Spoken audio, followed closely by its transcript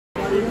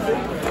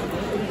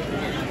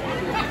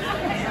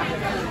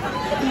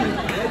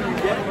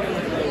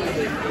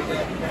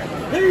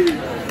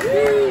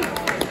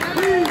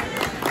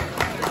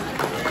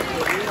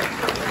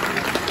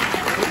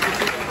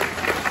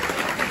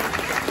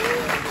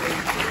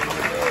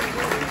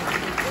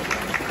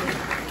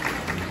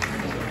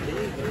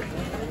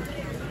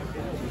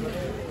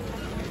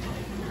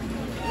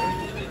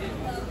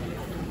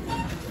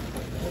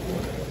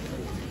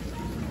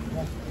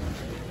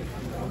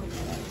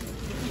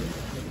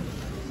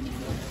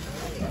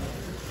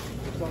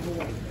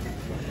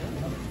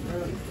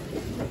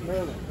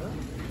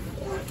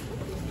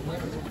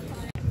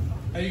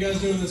How you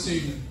guys doing this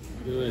evening?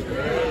 Good.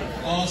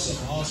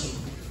 Awesome, awesome.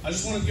 I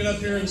just want to get up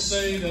here and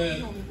say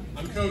that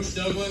I'm Coach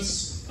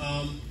Douglas.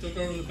 Took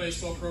over the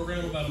baseball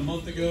program about a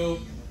month ago,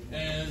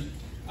 and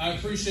I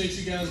appreciate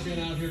you guys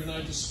being out here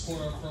tonight to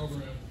support our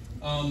program.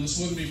 This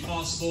wouldn't be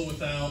possible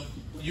without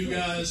you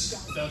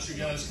guys, without you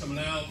guys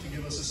coming out to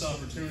give us this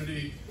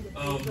opportunity.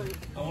 I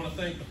want to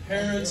thank the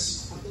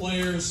parents, the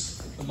players,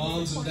 the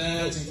moms and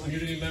dads and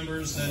community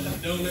members that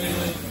have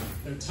donated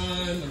their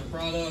time, their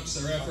products,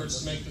 their efforts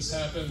to make this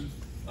happen.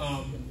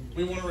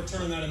 We want to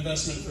return that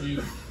investment for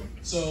you.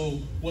 So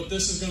what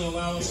this is going to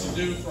allow us to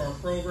do for our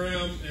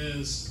program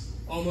is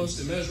almost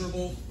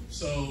immeasurable.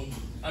 So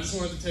I just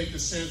wanted to take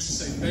this chance to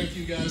say thank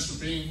you guys for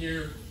being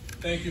here.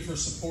 Thank you for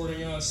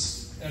supporting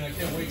us. And I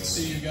can't wait to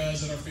see you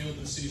guys at our field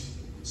this season.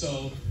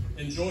 So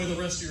enjoy the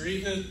rest of your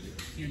evening.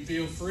 You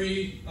feel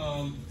free.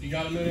 If you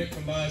got a minute,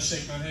 come by,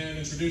 shake my hand,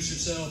 introduce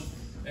yourself,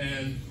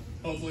 and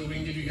hopefully we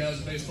can give you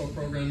guys a baseball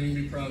program you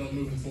can be proud of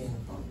moving forward.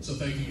 So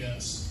thank you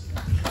guys.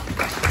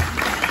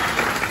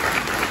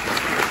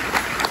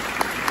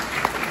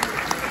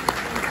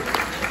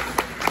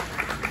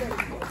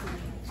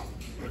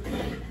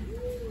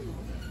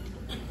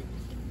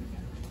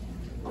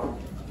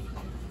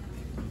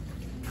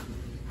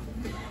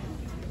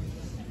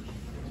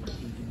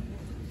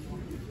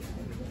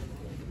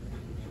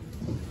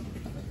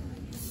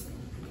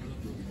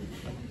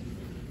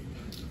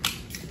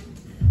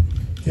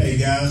 Okay,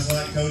 guys,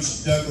 like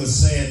Coach Douglas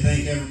said,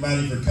 thank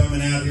everybody for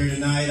coming out here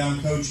tonight.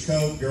 I'm Coach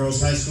Cope,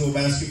 girls high school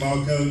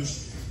basketball coach.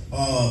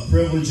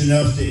 Privileged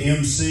enough to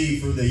MC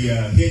for the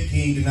Hit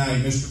King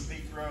tonight, Mr.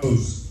 Pete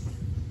Rose.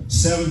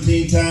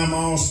 17-time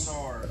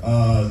All-Star,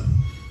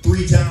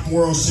 3-time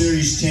World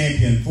Series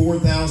champion,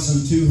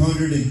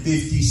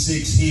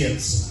 4,256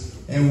 hits.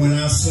 And when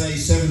I say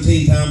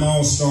 17-time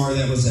All-Star,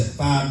 that was at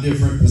 5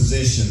 different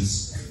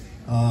positions.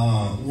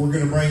 We're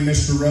going to bring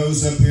Mr.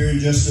 Rose up here in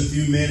just a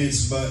few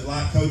minutes, but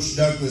like Coach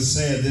Douglas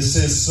said, this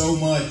says so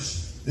much.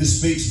 This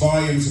speaks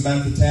volumes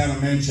about the town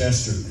of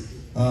Manchester.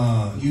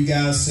 You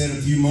guys said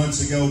a few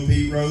months ago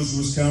Pete Rose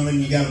was coming.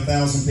 You got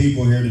 1,000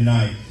 people here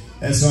tonight.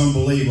 That's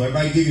unbelievable.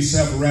 Everybody give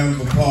yourself a round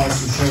of applause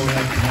for showing up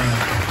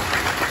tonight.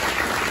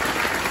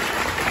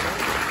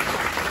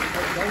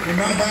 When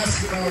my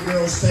basketball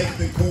girls take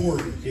the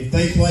court, if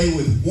they play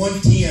with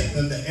 1/10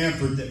 of the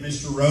effort that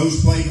Mr.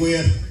 Rose played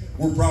with,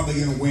 we're probably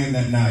going to win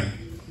that night.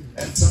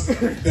 That's something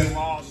that's been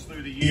lost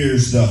through the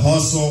years. The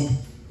hustle,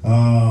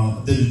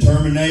 the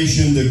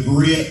determination, the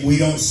grit, we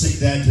don't see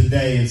that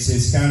today.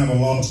 It's kind of a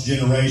lost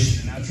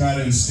generation. And I try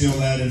to instill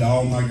that into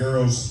all my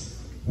girls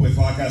with,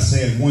 like I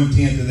said,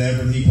 1/10 of the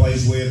effort he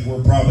plays with.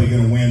 We're probably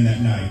going to win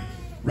that night.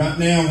 Right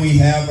now we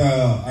have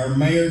our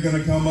mayor going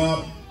to come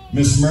up,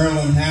 Miss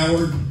Marilyn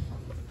Howard.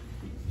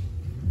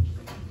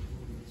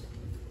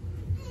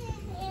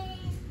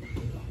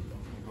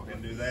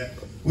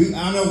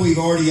 I know we've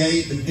already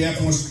ate, but Jeff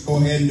wants to go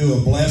ahead and do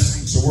a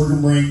blessing, so we're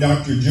going to bring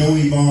Dr.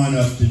 Joey Vaughn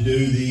up to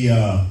do the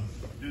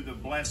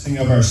blessing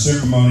of our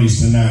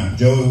ceremonies tonight.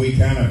 Joey, we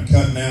kind of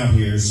cutting out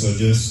here, so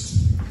just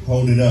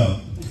hold it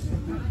up.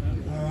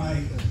 All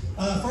right.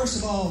 First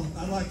of all,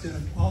 I'd like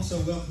to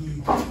also welcome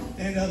you.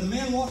 And the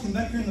man walking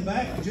back here in the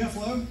back, Jeff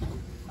Lowe,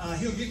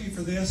 he'll get me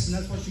for this, and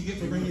that's what you get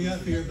for bringing me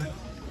up here. But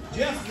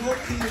Jeff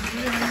worked here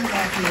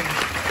back here.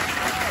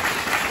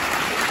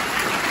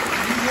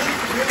 He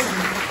left the building.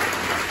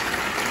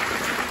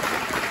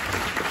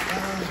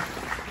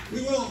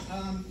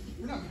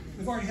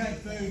 We've already had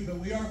food, but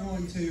we are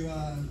going to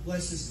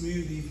bless this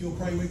community. If you'll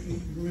pray with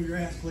me, remove your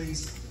hats,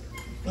 please.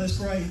 Let us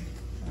pray.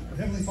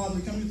 Heavenly Father,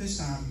 we come to this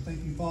time.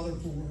 Thank you, Father,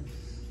 for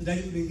the day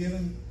that we've been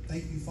given.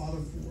 Thank you, Father,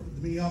 for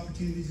the many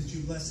opportunities that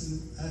you've blessed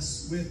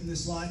us with in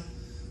this life.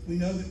 We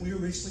know that we are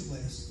richly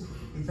blessed.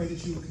 We pray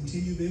that you will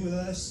continue to be with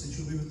us, that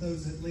you'll be with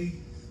those that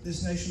lead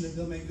this nation, that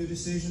they'll make good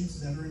decisions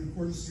that are in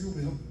accordance with your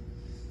will.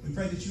 We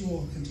pray that you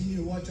will continue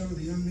to watch over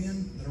the young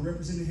men that are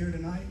represented here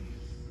tonight,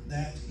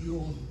 that you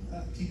will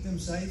keep them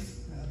safe,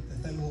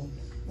 that they will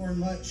learn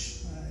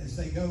much as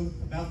they go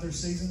about their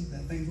season,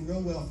 that things will go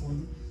well for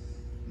them,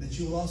 that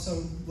you will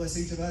also bless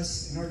each of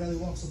us in our daily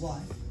walks of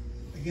life.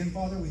 Again,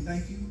 Father, we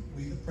thank you.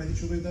 We pray that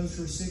you'll be with those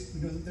who are sick. We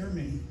know that there are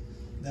many,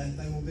 that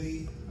they will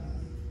be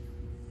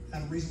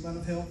have a reasonable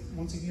amount of health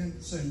once again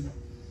soon.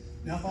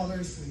 Now,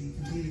 Father, as we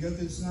continue to go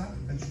through this night, we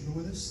pray that you will be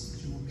with us,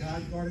 that you will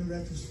guide, guard, and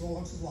direct us through all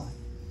walks of life.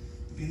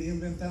 If any of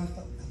them been found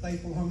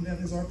faithful home in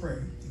heaven is our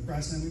prayer. In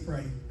Christ's name we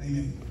pray.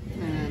 Amen.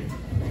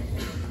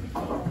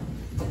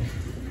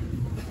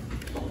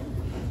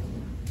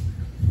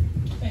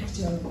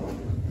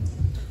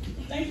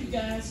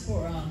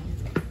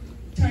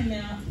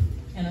 turnout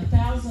and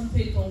 1,000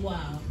 people,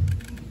 wow.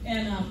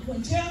 And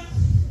when Jeff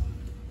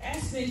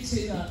asked me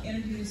to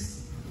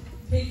introduce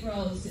Pete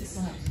Rose, it's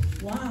like,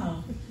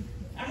 wow.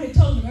 I had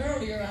told him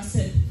earlier, I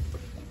said,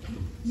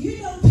 you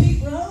know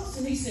Pete Rose?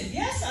 And he said,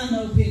 yes, I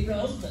know Pete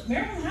Rose, but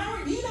Marilyn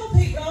Howard, you know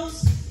Pete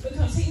Rose?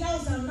 Because he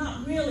knows I'm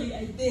not really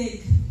a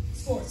big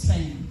sports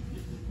fan.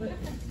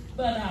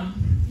 But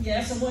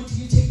yes, I went to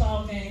UT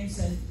ball games,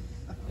 and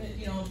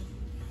you know,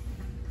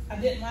 I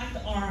didn't like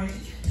the orange.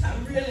 I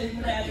really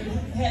would have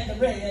had the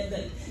red,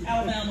 the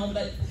Alabama,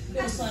 but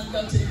it was fun to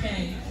go to the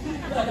game.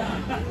 But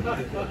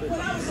when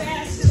I was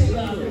asked to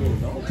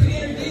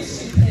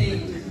introduce you,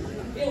 Pete,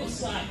 it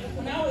was like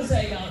when I was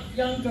a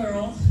young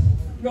girl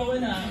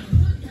growing up.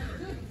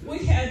 We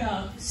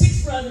had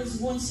 6 brothers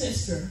and 1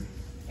 sister,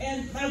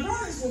 and my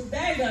brothers would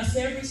beg us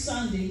every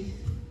Sunday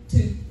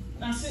to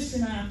my sister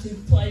and I to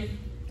play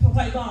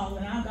ball,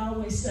 and I'd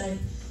always say,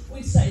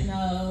 we'd say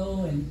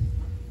no, and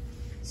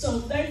so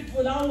they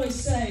would always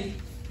say,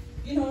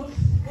 you know,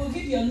 we'll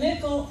give you a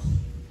nickel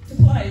to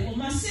play. Well,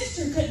 my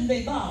sister couldn't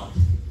be bought,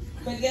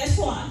 but guess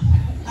what?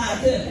 I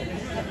could.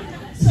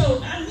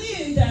 So I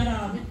knew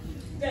that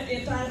that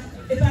if I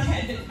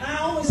had to, I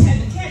always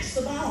had to catch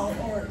the ball,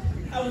 or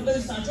I would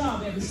lose my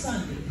job every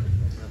Sunday.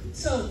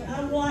 So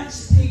I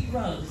watched Pete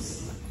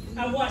Rose.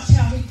 I watched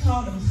how he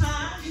caught them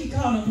high, he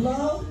caught them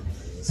low.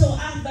 So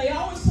they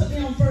always put me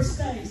on first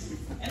base.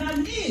 And I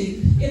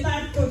knew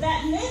for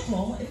that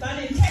nickel, if I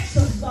didn't catch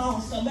those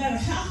balls, no matter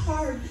how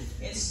hard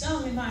it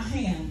stung in my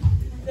hand,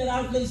 that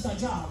I would lose my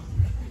job.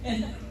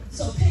 And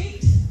so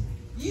Pete,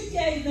 you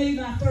gave me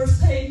my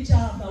first paid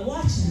job by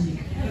watching you.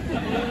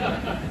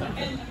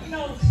 And you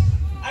know,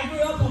 I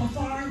grew up on a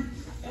farm,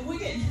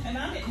 and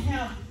I didn't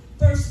have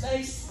first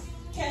base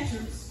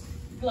catcher's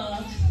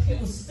glove. It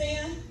was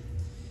thin,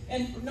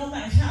 and no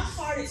matter how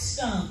hard it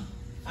stung,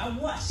 I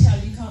watched how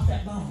you caught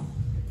that ball.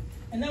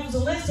 And that was a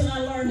lesson I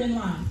learned in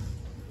life,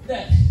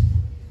 that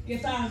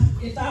if I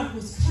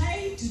was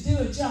paid to do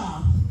a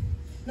job,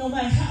 no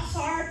matter how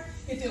hard,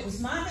 if it was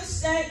my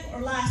mistake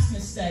or life's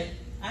mistake,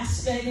 I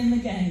stayed in the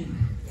game.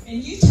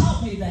 And you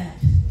taught me that,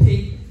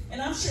 Pete.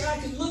 And I'm sure I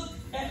could look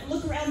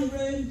around the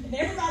room, and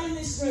everybody in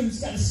this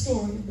room's got a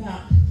story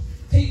about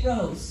Pete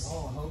Rose.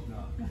 Oh, I hope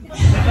not.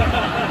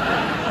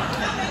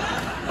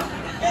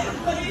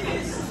 But it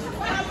is,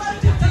 when I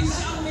looked at these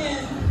young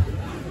men,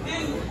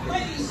 and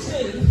ladies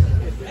too,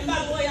 and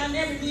by the way, I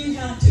never knew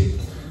how to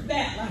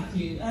bat like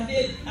you. I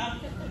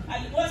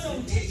was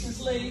on teacher's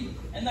leave,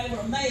 and they were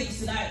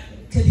amazed that I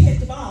could hit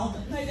the ball,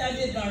 but maybe I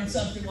did learn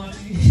something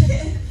watching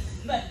you.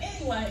 But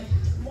anyway,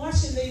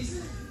 watching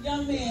these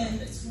young men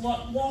that's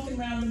walking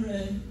around the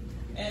room,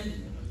 and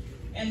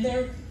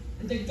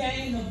the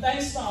game of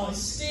baseball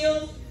is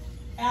still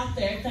out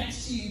there,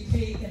 thanks to you,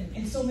 Pete,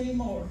 and so many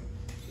more.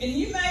 And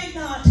you may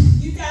not,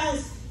 you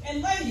guys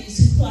and ladies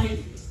who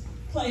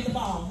play the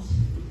ball,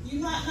 you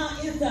might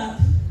not end up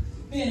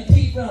being a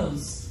Pete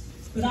Rose,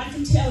 but I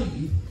can tell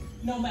you,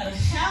 no matter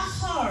how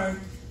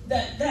hard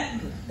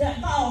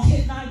that ball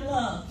hit my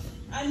glove,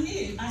 I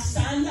knew I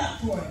signed up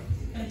for it.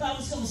 And if I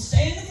was going to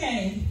stay in the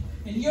game,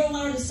 and you'll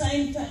learn the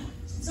same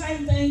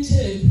thing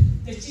too,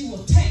 that you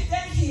will take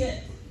that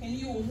hit and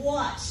you will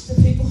watch the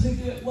people who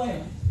do it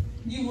well.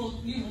 You will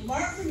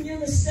learn from your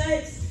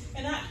mistakes,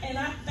 and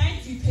I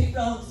thank you, Pete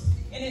Rose.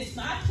 And it's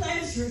my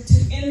pleasure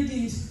to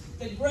introduce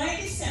the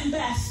greatest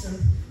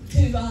ambassador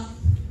to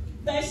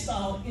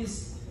baseball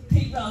is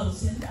Pete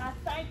Rose. And I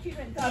thank you,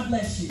 and God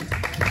bless you.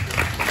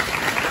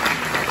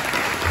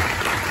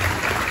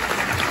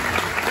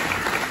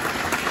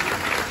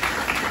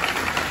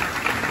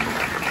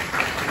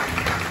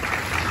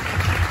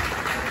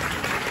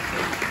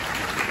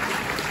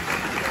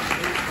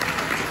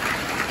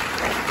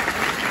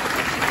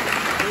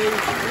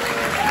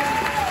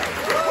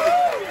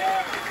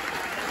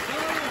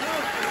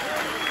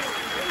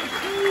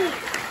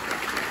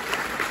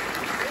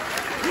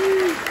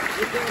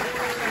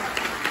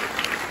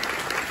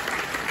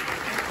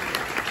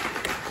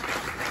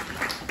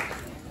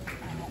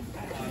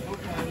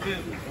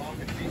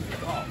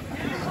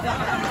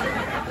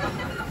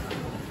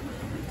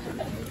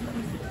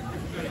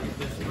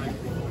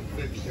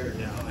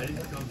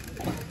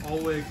 All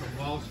the way from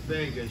Las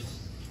Vegas.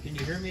 Can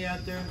you hear me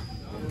out there?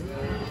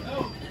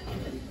 Oh.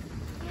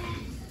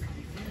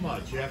 Come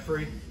on,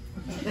 Jeffrey.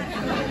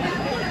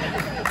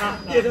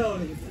 Get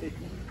on it.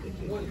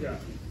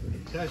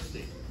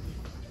 Testing.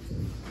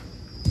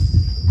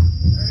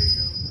 There you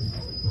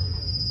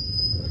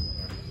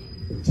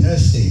go.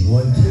 Testing,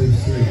 1, 2,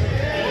 3.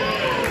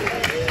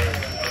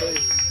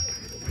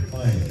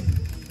 Finally.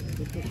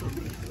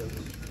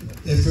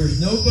 If there's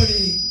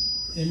nobody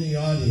in the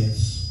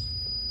audience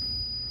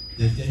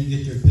that didn't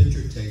get their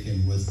picture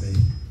taken with me,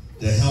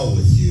 to hell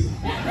with you.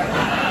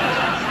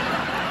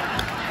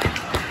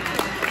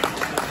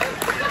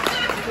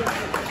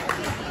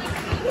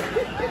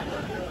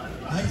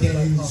 I can't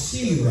even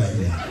see you right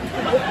now.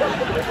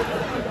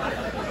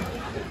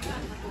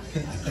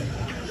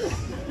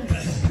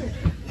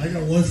 I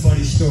got one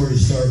funny story to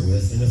start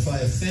with, and if I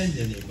offend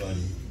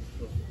anybody,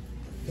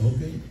 Don't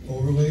get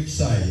overly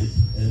excited.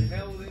 And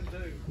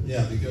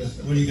yeah, because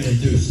what are you going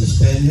to do?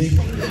 Suspend me?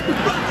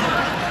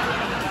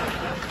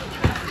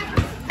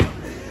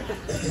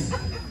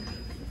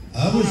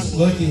 I was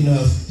lucky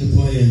enough to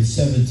play in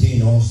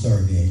 17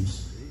 All-Star games.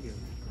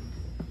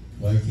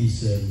 Like he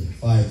said,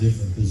 5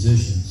 different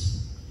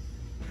positions.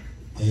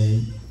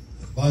 And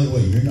by the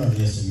way, you're not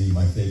asking me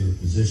my favorite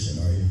position,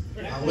 are you?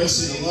 I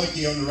listened to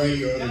Lucky on the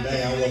radio the other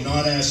day. I will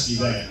not ask you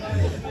that.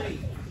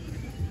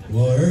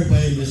 Well,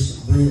 everybody in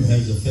this room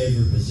has a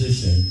favorite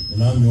position,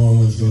 and I'm the only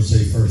one who's going to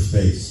say first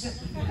base.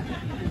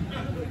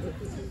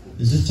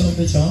 Is it some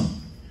bitch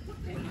on?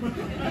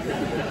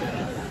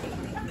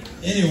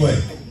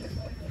 Anyway,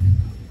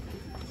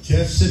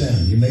 Jeff, sit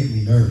down. You make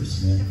me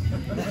nervous, man.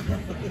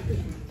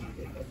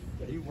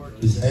 He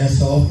worked his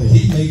ass off, but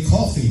he made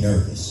coffee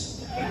nervous.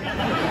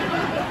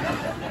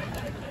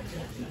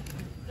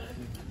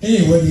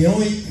 Anyway, the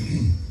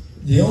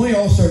only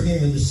All-Star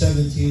game in the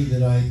 17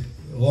 that I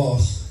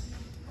lost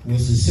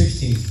was the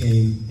 16th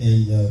game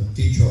in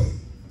Detroit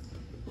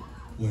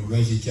when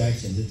Reggie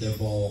Jackson hit that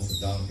ball off of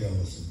Doc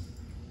Ellison.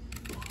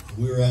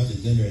 We were out to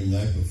dinner the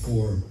night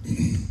before,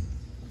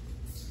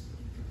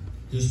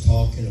 just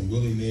talking, and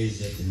Willie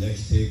Mays at the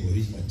next table.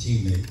 He's my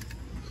teammate.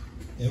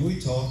 And we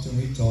talked, and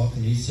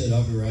he said,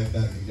 I'll be right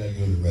back. I got to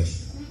go to the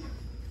restroom.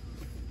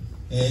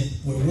 And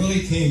when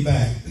Willie came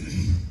back,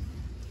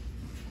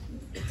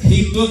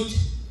 he looked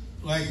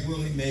like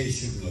Willie Mays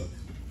should look.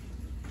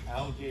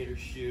 Alligator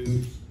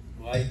shoes,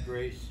 light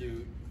gray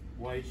suit,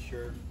 white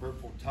shirt,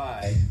 purple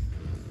tie.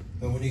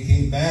 But when he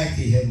came back,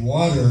 he had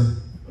water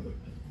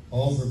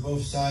all over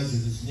both sides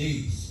of his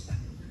knees.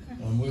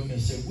 And I'm looking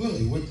and said,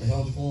 Willie, what the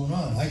hell's going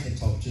on? I can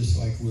talk just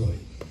like Willie.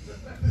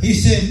 He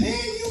said,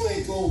 man, you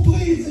ain't gonna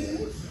believe this.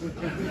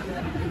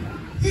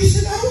 He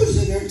said, I was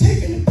in there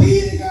taking a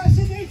pee, and the guy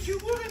said, ain't you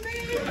Willie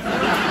Mays?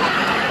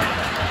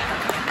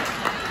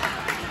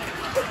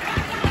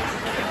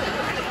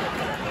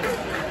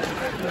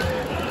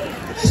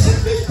 I said,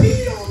 they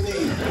peed on me.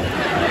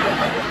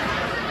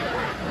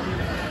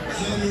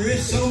 So there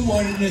is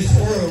someone in this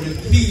world that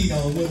peed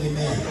on Willie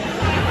Mays.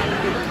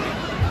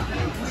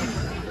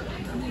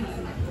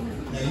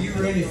 Now, you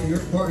ready for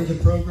your part of the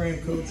program,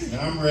 Coach?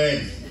 I'm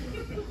ready.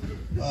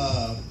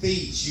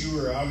 Beach, you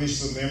were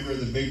obviously a member of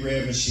the Big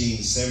Red Machine,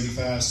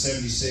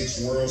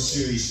 75-76 World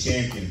Series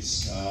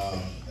champions.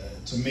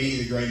 To me,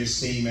 the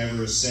greatest team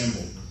ever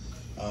assembled.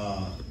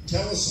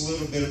 Tell us a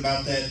little bit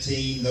about that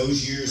team,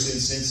 those years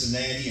in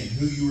Cincinnati, and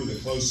who you were the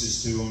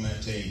closest to on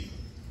that team.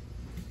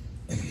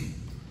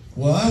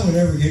 Well, I would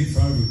never get in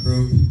front of a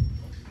group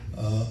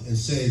and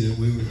say that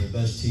we were the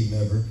best team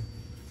ever,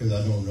 because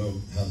I don't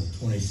know how the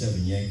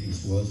 27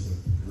 Yankees was with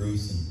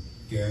Ruth and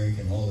Garrick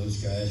and all those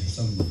guys, or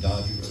some of the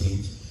Dodger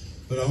teams.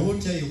 But I will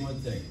tell you one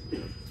thing,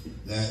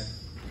 that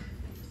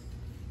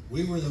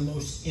we were the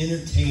most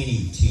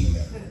entertaining team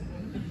ever.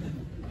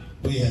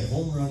 We had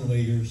home run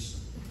leaders,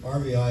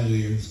 RBI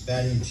leaders,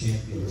 batting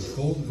champions,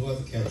 Golden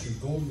Glove catcher,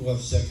 Golden Glove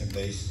second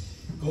base,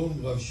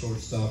 Golden Glove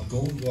shortstop,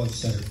 Golden Glove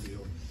center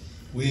field.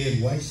 We had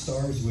white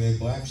stars, we had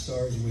black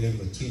stars, and we had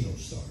Latino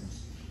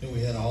stars. And we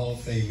had a Hall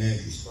of Fame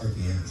manager,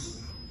 Sparky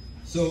Anderson.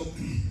 So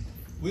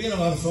we had a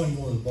lot of fun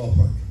going to the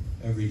ballpark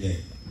every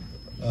day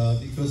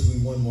because we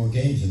won more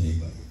games than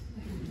anybody.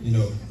 You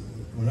know,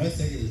 when I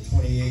think of the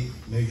 28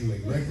 Major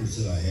League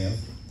records that I have,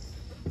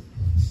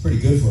 it's pretty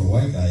good for a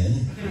white guy, isn't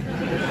it?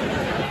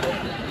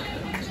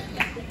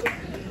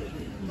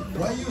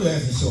 Why are you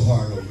laughing so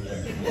hard over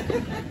there?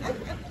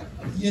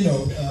 You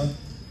know,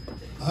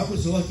 I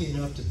was lucky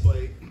enough to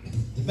play.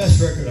 The best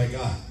record I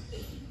got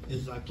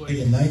is I played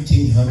in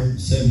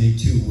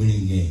 1,972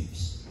 winning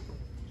games.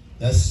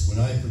 That's when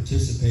I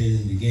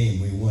participated in the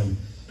game. We won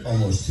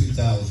almost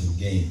 2,000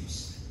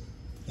 games.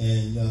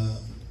 And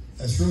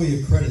that's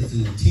really a credit to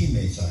the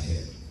teammates I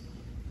had.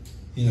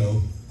 You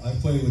know, I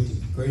played with the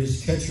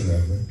greatest catcher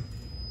ever.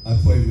 I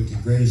played with the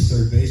greatest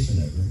third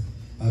baseman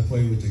ever. I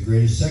played with the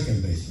greatest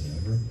second baseman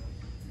ever.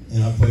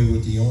 And I played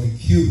with the only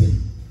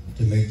Cuban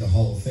to make the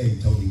Hall of Fame,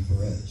 Tony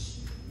Perez.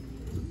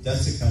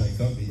 That's the kind of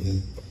company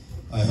that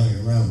I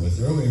hung around with.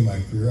 Early in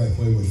my career, I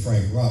played with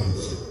Frank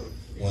Robinson,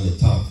 one of the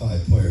top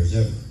 5 players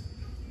ever.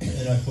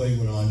 And I played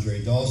with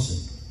Andre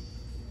Dawson.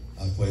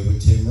 I played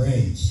with Tim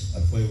Raines. I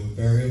played with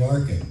Barry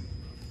Larkin.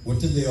 What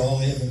did they all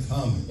have in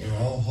common? They're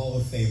all Hall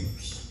of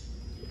Famers.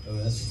 So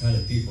that's the kind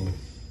of people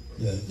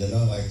that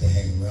I like to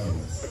hang around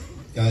with.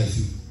 Guys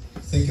who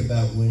think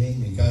about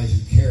winning and guys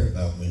who care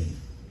about winning.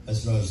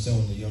 That's what I was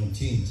telling the young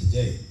team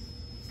today.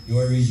 The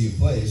only reason you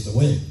play is to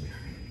win.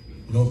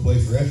 You don't play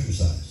for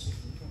exercise.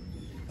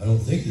 I don't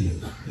think you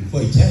do. You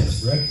play tennis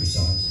for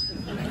exercise.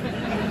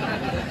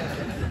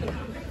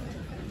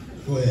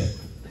 Go ahead.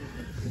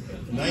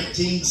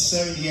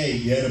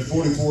 1978, you had a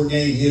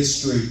 44-game hit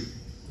streak,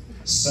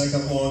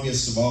 second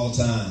longest of all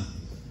time.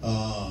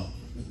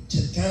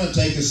 Kind of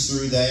take us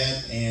through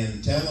that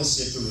and tell us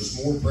if there was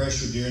more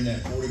pressure during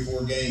that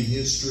 44-game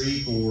hit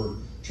streak or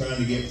trying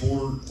to get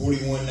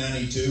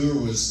 41-92,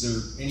 or was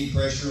there any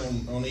pressure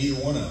on either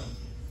one of them?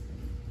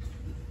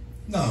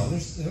 No,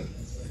 there's a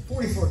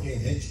 44-game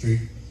hit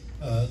streak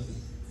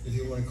if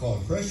you want to call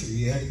it pressure,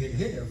 you had to get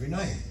hit every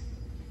night.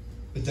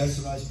 But that's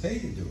what I was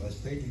paid to do. I was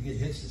paid to get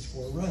hits and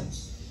score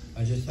runs.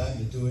 I just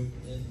happened to do it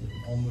in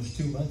almost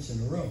 2 months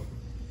in a row.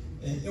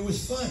 And it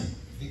was fun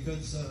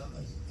because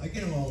I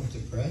get along with the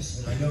press.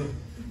 And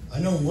I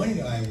know one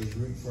guy was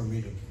rooting for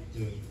me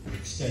to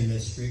extend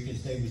that streak.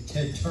 His name was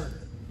Ted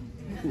Turner.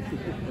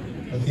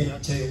 Okay, I'll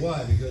tell you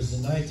why. Because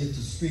the night that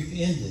the streak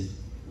ended,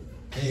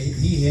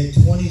 he had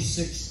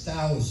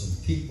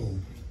 26,000 people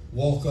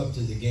walk up to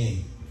the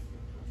game.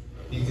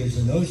 Because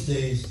in those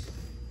days,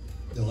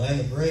 the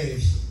Atlanta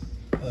Braves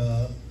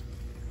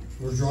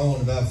were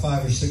drawing about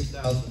 5,000 or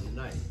 6,000 a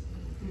night.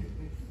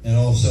 And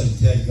all of a sudden,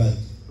 Ted got,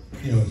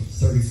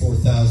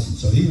 34,000.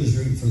 So he was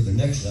rooting for the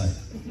next night.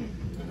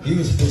 He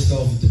was pissed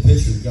off at the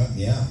pitcher who got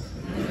me out.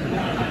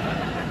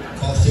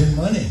 Cost him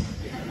money.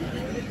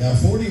 Now,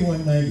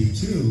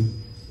 41.92,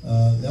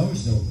 that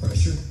was no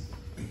pressure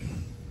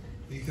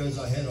because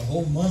I had a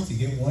whole month to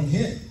get one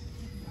hit.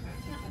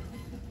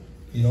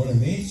 You know what I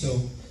mean?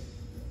 So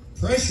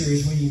pressure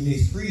is when you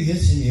need 3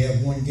 hits and you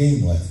have 1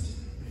 game left.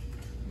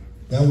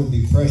 That would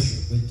be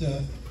pressure. But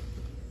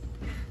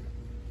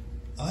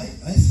I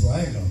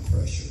thrived on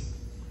pressure.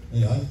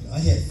 I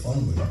had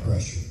fun with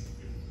pressure.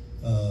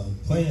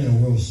 Playing in a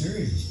World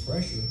Series is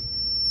pressure.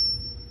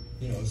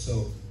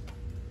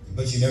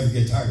 But you never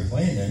get tired of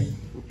playing any.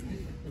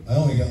 I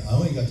only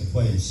got to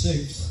play in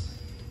 6,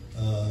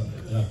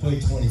 and I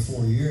played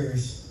 24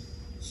 years,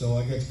 so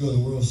I got to go to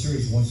the World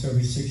Series once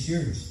every 6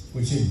 years,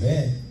 which isn't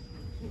bad.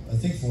 I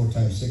think 4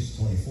 times 6 is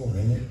 24,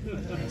 isn't it?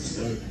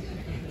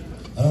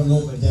 I don't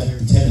know about that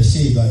in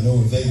Tennessee, but I know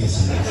in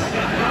Vegas it is.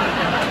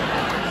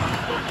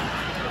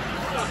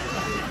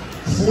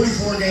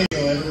 44 games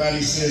ago,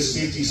 everybody says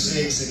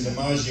 56, and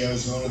DiMaggio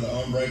is one of the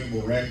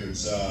unbreakable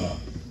records.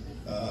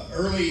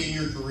 Early in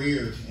your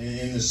career,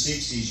 in the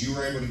 60s, you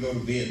were able to go to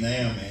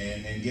Vietnam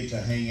and get to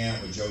hang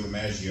out with Joe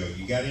DiMaggio.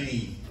 You got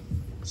any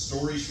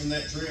stories from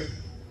that trip?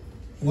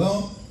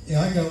 Well,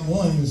 yeah, I got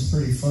one. It was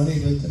pretty funny,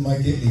 but it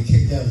might get me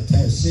kicked out of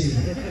Tennessee.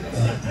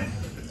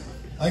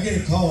 I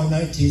get a call in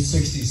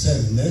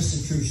 1967. That's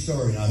the true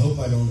story, and I hope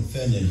I don't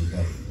offend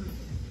anybody.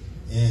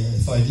 And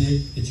if I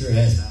did, get your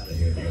ass out of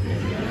here.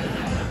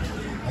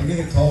 I get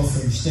a call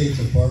from the State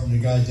Department. The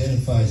guy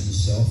identifies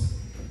himself.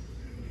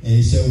 And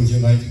he said, would you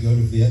like to go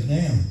to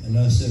Vietnam? And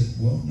I said,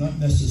 well, not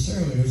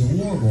necessarily. There's a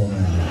war going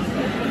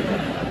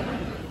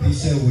on. He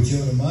said, well,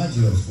 Joe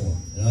DiMaggio's going.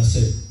 And I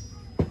said,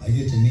 I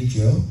get to meet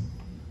Joe?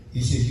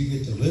 He said, you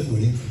get to live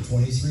with him for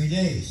 23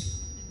 days.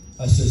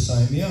 I said,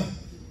 sign me up.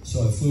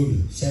 So I flew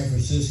to San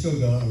Francisco,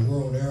 got on a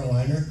World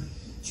Airliner.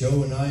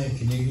 Joe and I and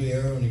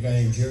Canigliaro and a guy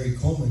named Jerry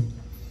Coleman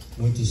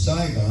went to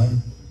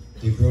Saigon.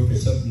 They broke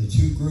us up into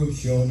 2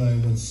 groups. Joe and I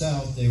went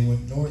south. They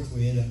went north.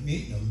 We ended up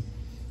meeting them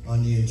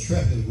on the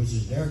Intrepid, which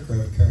is an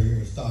aircraft carrier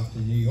in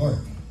Stockton, New York.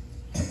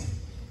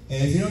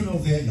 And if you don't know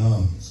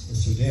Vietnam,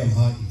 it's so damn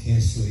hot you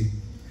can't sleep.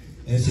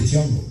 And it's a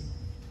jungle.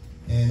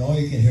 And all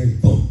you can hear is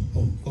boom,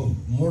 boom, boom.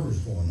 Mortars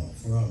going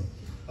off. We're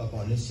up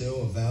on this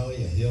hill, a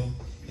valley, a hill.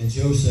 And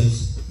Joe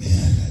says, man,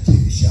 I gotta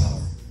take a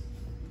shower.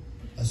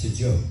 I said,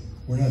 Joe,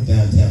 we're not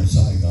downtown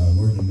Saigon.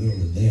 We're in the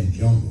middle of the damn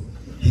jungle.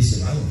 He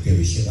said, I don't give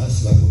a shit. I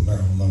slept with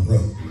Marilyn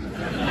Monroe.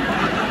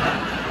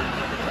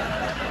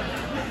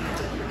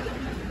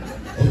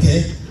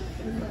 Okay,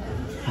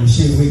 we'll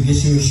see if we can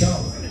get you a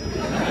shower.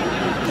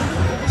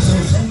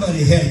 So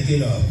somebody had to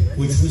get up,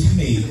 which was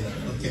me,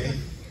 okay,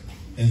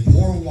 and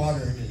pour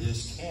water into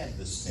this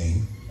canvas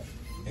thing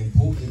and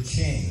pull the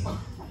chain,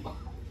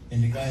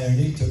 and the guy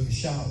underneath took a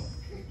shower.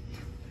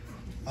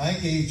 I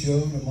gave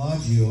Joe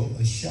DiMaggio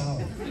a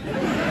shower.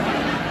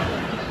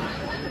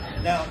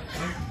 Now,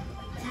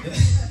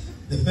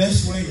 the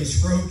best way to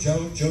describe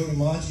Joe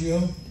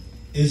DiMaggio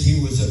is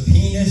he was a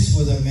penis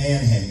with a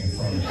man hanging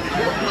from it.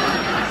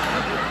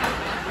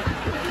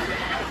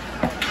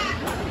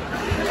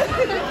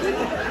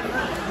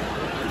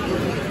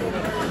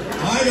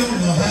 I don't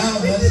know how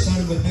that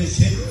son of a bitch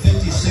hit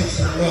 56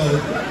 in a row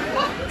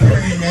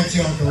carrying that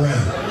junk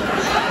around.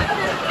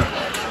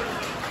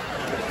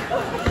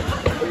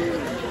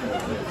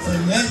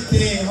 From that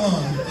day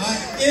on, I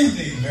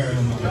envied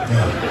Marilyn Monroe.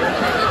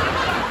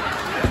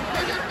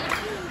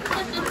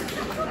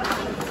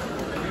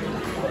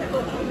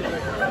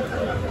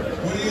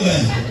 What are you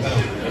laughing about?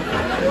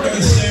 We're going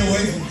to stay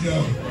away from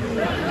Joe.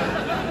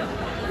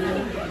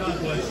 God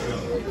bless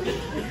Joe.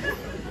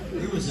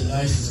 He was the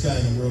nicest guy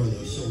in the world,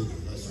 those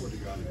soldiers. I swear to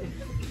God.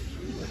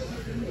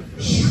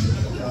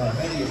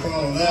 How do you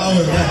follow that?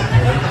 Follow that,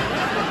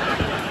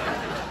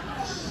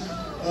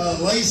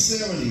 Late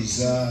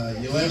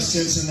 70s, you left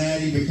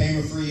Cincinnati, became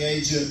a free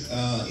agent,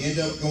 ended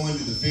up going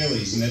to the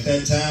Phillies, and at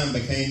that time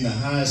became the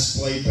highest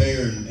play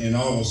payer in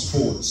all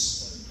sports.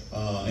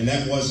 And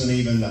that wasn't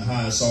even the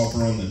highest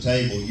offer on the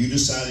table. You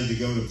decided to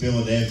go to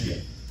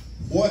Philadelphia.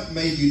 What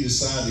made you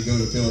decide to go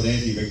to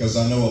Philadelphia? Because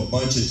I know a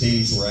bunch of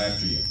teams were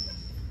after you.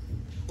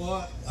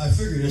 Well, I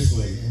figured this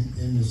way.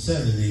 In the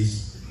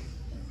 70s,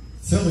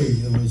 Philly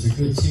was a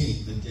good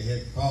team, but they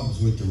had problems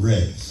with the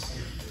Reds.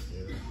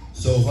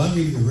 So if I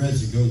leave the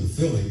Reds to go to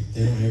Philly,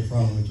 they don't have a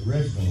problem with the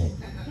Reds no more.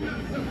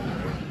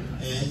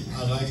 And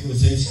I like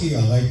Lozinski,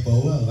 I like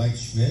Boa, I like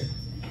Schmidt.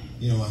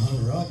 You know, I hung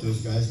around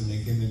those guys when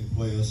they came in to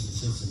play us in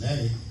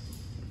Cincinnati.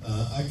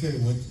 I could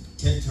have went.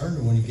 Ted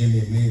Turner, when he gave me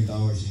 $1 million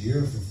a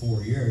year for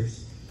 4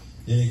 years,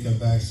 then he come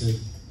back and said,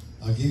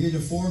 "I'll give you the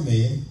 $4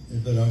 million,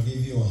 but I'll give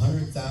you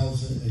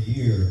 $100,000 a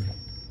year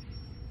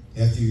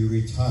after you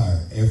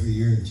retire every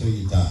year until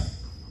you die."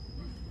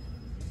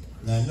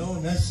 Now,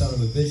 knowing that son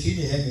of a bitch, he'd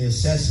have had me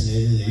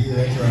assassinated a year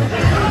after I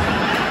retired.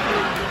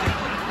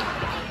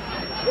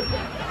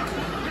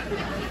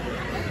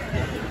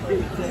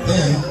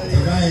 Then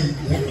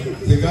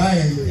the guy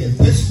in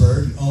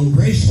Pittsburgh owned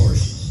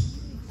racehorses,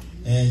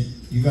 and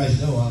you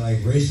guys know I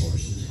like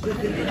racehorses.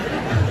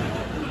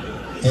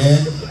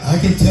 And I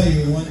can tell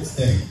you one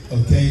thing,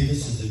 okay?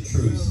 This is the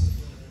truth.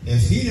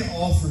 If he'd have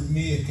offered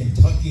me a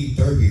Kentucky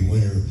Derby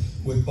winner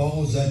with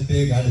balls that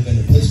big, I'd have been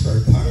a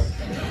Pittsburgh Pirate.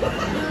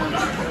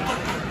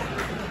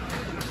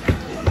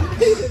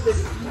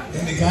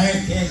 And the guy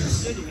in Kansas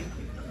City,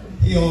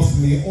 he offered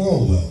me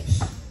oil wells.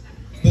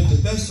 But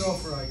the best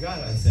offer I got,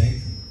 I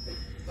think,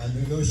 I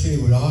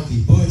negotiated with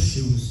Aki Bush,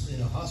 who was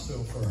in a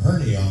hospital for a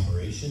hernia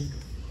operation,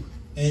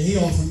 and he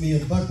offered me a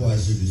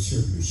Budweiser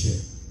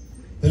distributorship.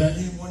 But I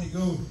didn't want to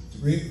go to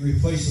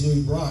replace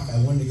Lou Brock. I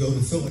wanted to go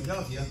to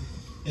Philadelphia,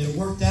 and it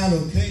worked out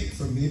okay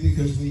for me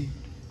because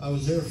I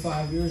was there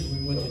 5 years and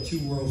we went to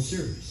 2 World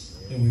Series,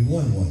 and we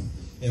won one.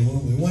 And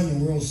when we won the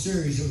World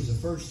Series, it was the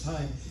first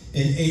time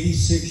in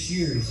 86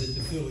 years that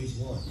the Phillies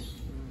won,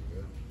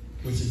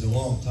 which is a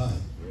long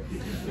time.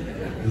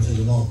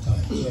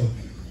 So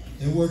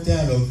it worked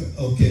out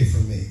okay for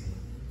me.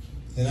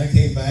 And I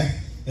came back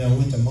and I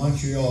went to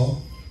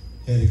Montreal,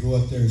 had to go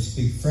up there and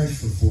speak French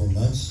for 4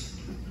 months.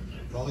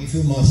 Probably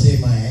feel my say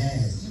my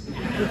ass.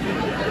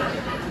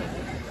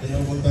 Then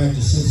I went back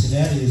to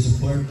Cincinnati as a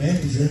player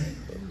manager.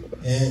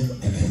 And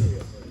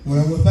when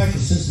I went back to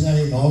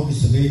Cincinnati in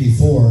August of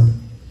 '84,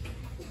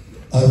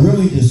 I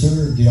really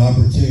deserved the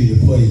opportunity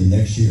to play the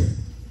next year.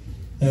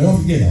 Now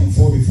don't forget, I'm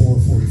 44,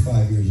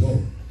 45 years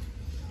old.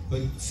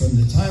 But from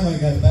the time I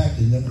got back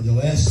to the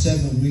last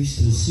 7 weeks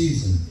of the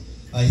season,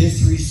 I hit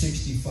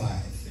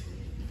 .365,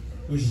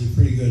 which is a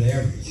pretty good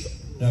average.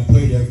 And I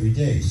played every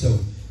day. So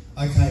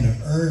I kind of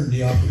earned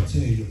the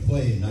opportunity to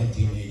play in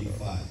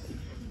 1985.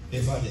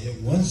 If I'd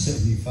hit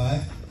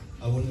 .175,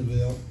 I wouldn't have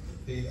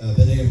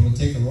been able to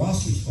take a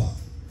roster spot.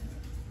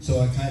 So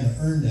I kind of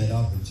earned that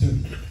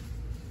opportunity.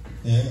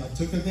 And I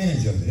took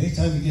advantage of it.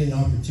 Anytime you get an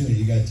opportunity,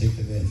 you got to take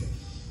advantage of it.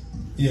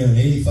 You know, in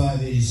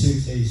 85,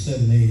 86,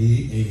 87,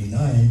 88,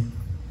 89,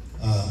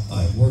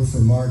 I worked for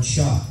Marge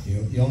Schott.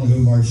 You all know who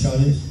Marge Schott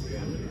is?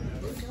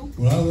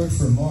 When I worked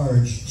for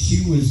Marge,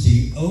 she was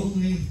the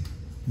only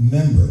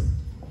member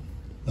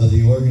of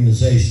the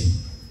organization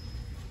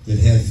that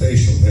had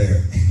facial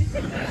hair.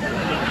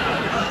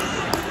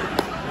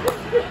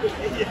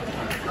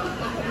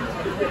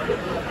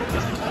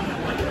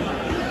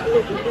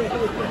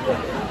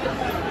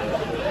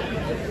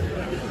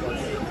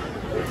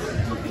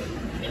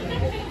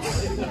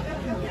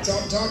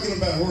 Talking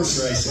about horse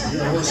racing,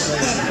 you're a horse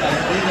racing fan.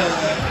 We know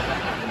that.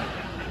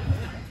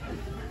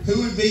 Who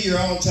would be your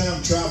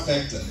all-time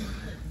trifecta?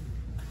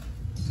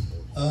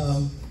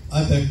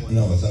 I bet,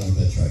 no, I don't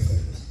bet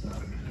trifectas.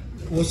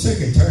 Well,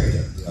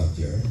 Secretariat up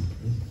there.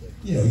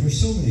 You know, there's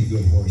so many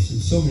good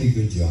horses, so many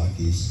good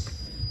jockeys,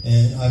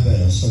 and I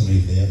bet on so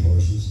many bad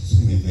horses,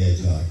 so many bad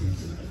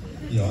jockeys.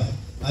 You know,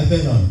 I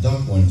bet on a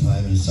duck one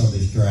time and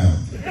somebody's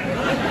drowned.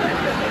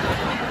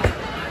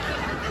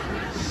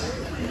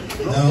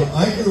 Now,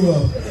 I grew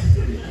up,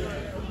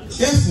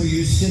 Jeff, will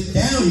you sit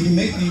down? You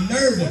make me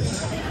nervous.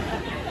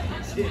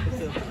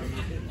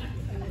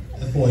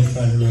 That boy's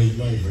trying to raise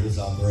money for this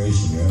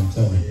operation here, I'm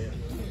telling you.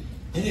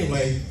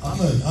 Anyway, I'm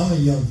a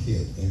young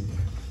kid. And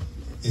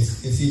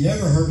if you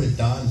never heard of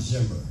Don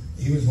Zimmer,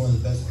 he was one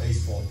of the best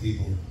baseball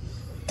people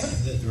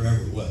that there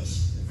ever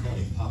was. They called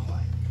him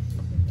Popeye.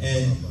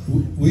 And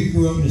we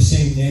grew up in the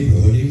same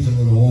neighborhood. He was a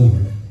little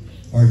older.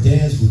 Our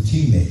dads were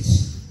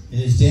teammates. And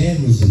his dad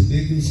was the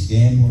biggest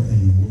gambler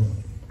in the world,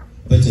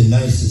 but the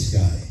nicest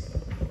guy.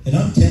 And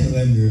I'm 10,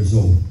 11 years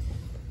old.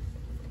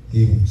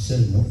 He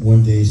said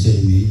one day, he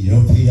said to me, "You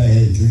know, Pete, I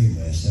had a dream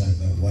last night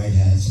about white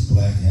hats and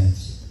black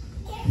hats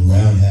and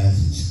round hats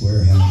and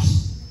square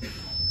hats.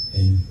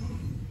 And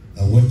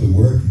I went to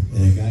work,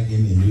 and a guy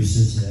gave me a new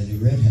Cincinnati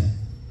red hat.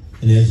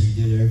 And as he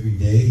did every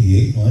day, he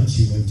ate lunch.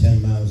 He went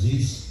 10 miles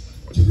east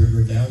to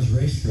River Downs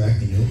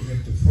Racetrack, and he opened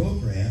up the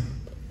program,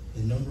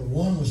 and number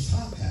 1 was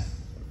Top Hat.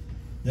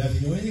 Now,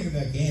 if you know anything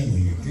about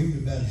gambling, you're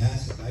dreaming about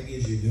hats. If I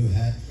gave you a new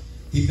hat,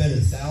 he bet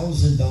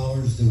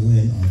 $1,000 to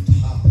win on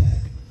Top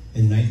Hat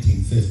in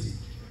 1950,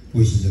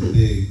 which is a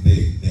big,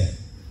 big bet.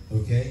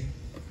 Okay?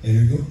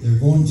 And they're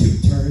going 2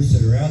 turns.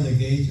 They're out of the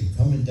gate. They're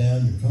coming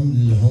down. They're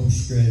coming to the home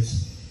stretch.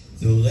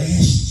 The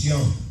last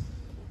jump,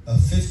 a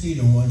 50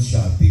 to 1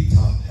 shot beat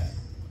Top Hat.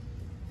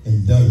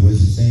 And Doug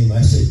was his name.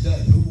 I said,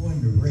 "Doug, who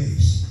won the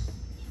race?"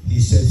 He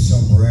said,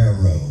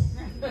 "Sombrero."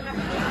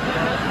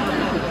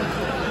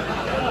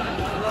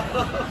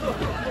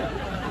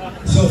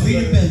 if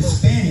he'd have been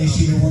Spanish,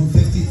 he'd have won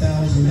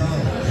 $50,000.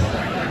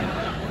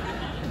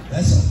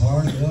 That's a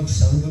hard luck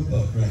son of a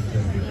buck right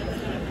there.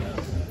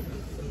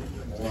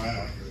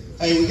 Wow.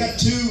 Hey, we got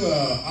two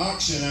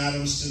auction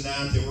items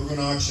tonight that we're going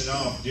to auction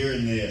off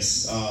during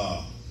this.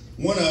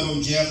 One of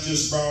them Jeff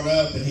just brought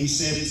up, and he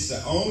said it's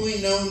the only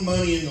known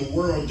money in the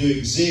world to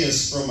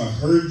exist from a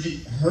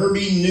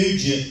Herbie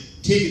Nugent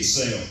ticket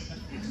sale.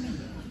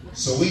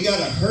 So we got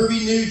a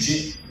Herbie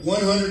Nugent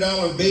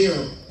 $100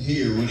 bill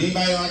here. Would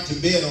anybody like to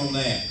bid on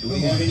that? Do we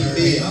have any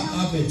bid?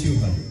 I'll bid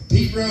 $200.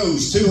 Pete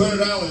Rose,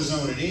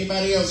 $200 on it.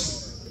 Anybody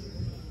else?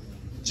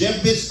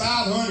 Jeff bids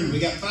 $500. We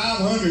got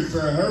 $500 for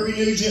a Herbie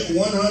Nugent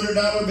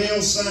 $100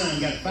 bill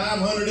signed. Got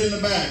 $500 in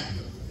the back.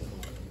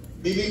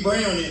 B.B. Brown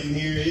isn't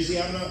here, is he?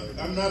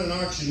 I'm not an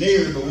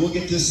auctioneer, but we'll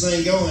get this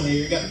thing going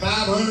here. Got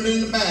 $500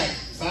 in the back.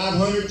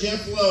 $500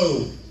 Jeff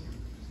Lowe.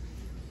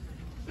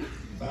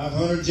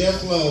 $500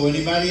 Jeff Lowe.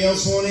 Anybody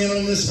else want in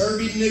on this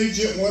Herbie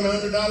Nugent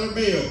 $100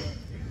 bill?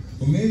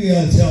 Well, maybe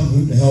I ought to tell him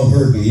who the hell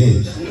Herbie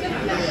is.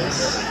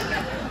 Yes.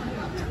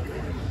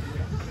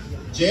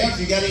 Jeff,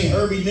 you got any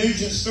Herbie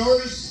Nugent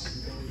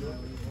stories?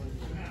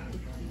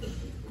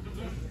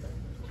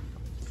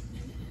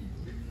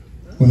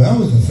 Well, that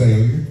was a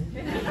failure.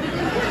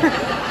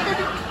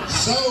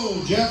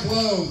 Sold, Jeff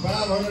Lowe,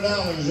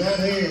 $500 right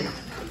here.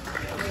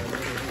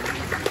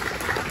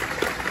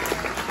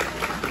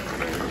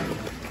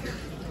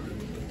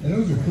 And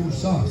those are cool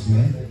socks,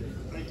 man.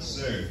 Thank you,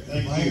 sir.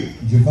 Thank you.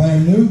 Did you buy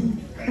them new?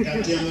 I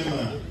got them in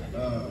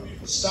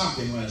my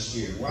stocking last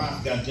year.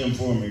 Wife got them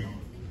for me.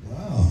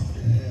 Wow.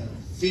 Yeah.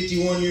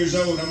 51 years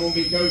old. I'm going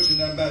to be coaching.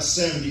 I'm about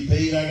 70,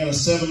 Pete. I got a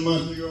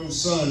 7-month-old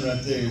son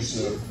right there,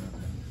 so.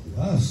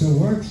 Wow, it still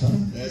works, huh?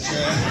 That's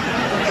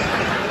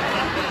right.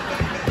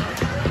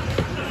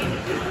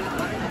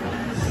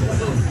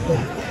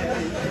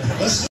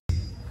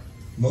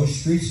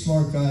 Most street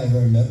smart guy I've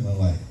ever met in my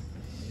life.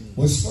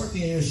 What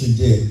Sparky Anderson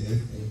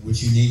did,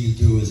 what you need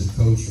to do as a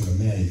coach or a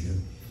manager,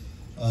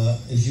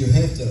 is you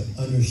have to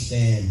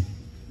understand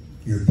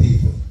your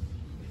people.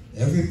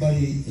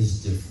 Everybody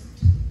is different.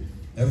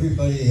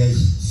 Everybody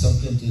has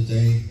something that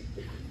they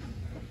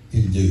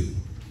can do.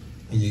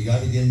 And you got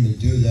to get them to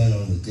do that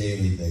on a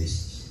daily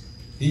basis.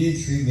 He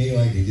didn't treat me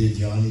like he did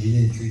Johnny. He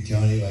didn't treat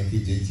Johnny like he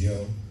did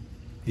Joe.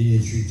 He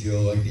didn't treat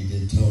Joe like he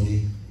did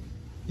Tony.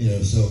 You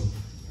know, so,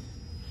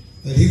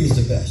 but he was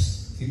the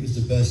best. He was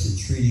the best at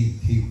treating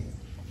people.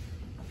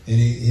 And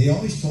he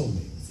always told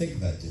me, think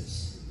about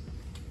this.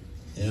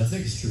 And I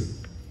think it's true.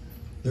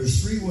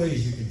 There's 3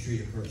 ways you can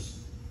treat a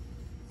person.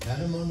 Pat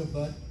him on the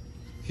butt,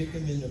 kick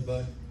him in the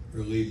butt,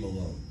 or leave him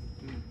alone.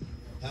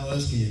 How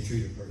else can you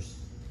treat a person?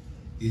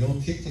 You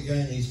don't kick the guy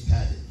and he's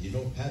patted. You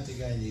don't pat the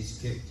guy and he's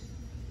kicked.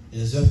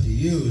 And it's up to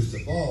you as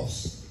the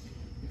boss.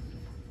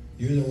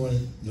 You're the one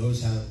that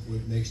knows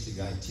what makes the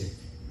guy tick.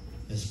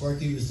 And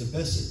Sparky was the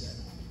best at that.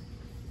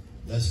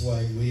 That's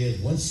why we had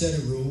one set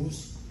of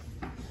rules,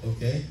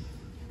 okay?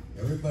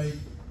 Everybody,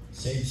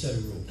 same set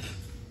of rules.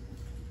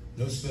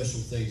 No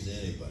special things to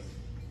anybody.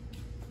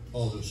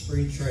 Although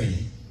spring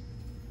training,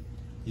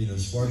 you know,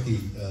 Sparky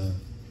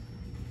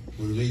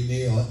would leave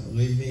me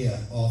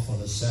off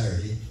on a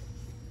Saturday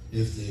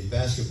if the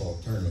basketball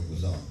tournament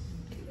was on,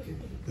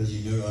 because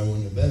he knew I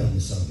wouldn't have bet on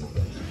the Sunday.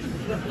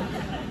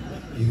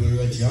 He would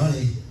let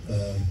Johnny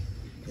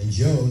and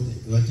Joe,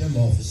 let them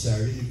off a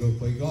Saturday to go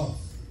play golf.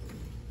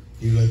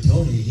 He let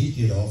Tony, he'd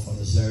get off on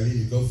a Saturday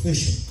to go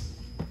fishing.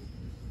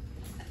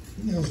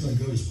 Who the hell's going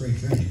to go to spring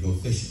training to go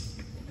fishing?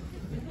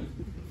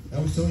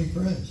 That was Tony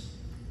Perez.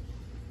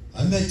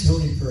 I met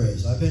Tony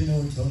Perez. I've been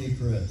knowing Tony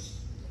Perez.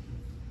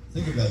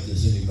 Think about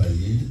this, anybody.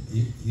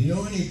 You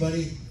know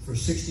anybody for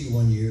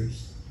 61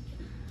 years?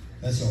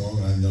 That's how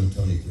long I've known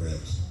Tony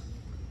Perez.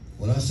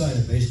 When I signed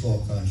a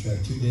baseball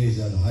contract 2 days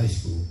out of high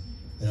school,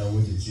 and I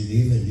went to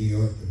Geneva, New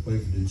York to play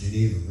for the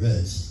Geneva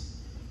Reds,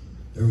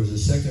 there was a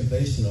second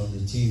baseman on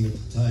the team at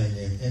the time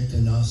named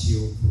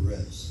Antonio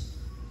Perez.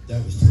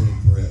 That was Tony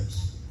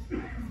Perez.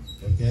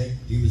 Okay?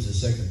 He was the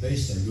second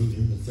baseman, moved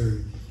him to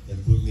third,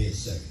 and put me at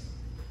second.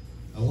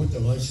 I went to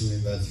lunch with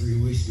him about 3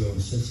 weeks ago in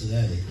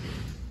Cincinnati,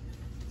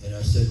 and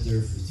I sat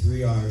there for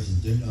 3 hours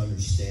and didn't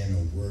understand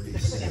a word he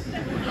said.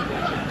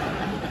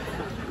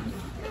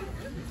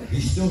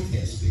 He still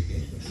can't speak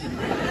English.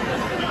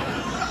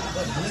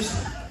 But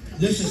listen,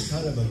 this is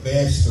kind of a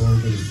bad story,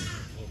 but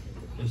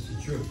it's the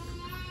truth.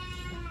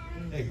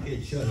 Hey,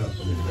 kid, shut up a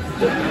little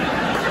bit.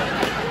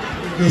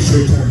 It's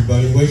your turn,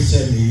 buddy. Wait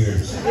 70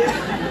 years.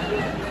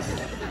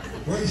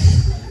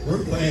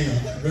 We're playing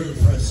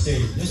Riverfront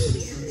Stadium. This is a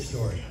true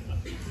story.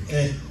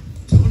 And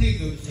Tony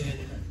goes in,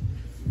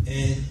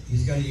 and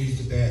he's got to use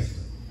the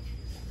bathroom.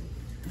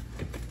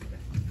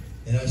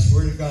 And I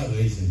swear to God,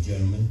 ladies and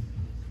gentlemen,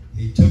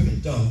 he took a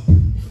dump,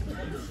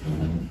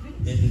 and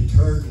the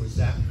turd was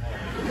that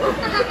long.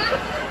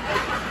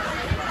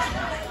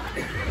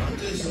 Not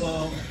this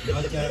long,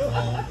 not that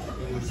long.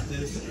 It was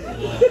this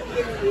long.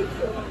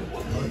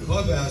 Our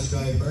clubhouse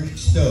guy, Bernie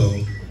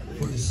Stowe,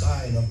 put a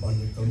sign up on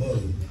the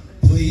commode.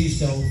 Please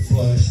don't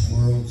flush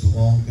world's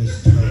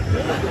longest turd.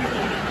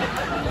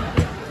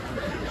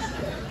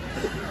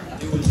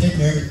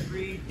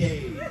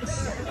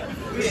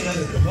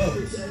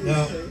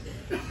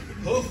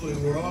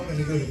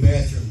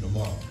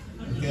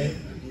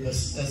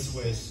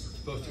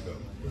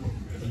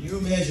 Can you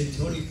imagine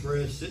Tony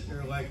Perez sitting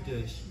there like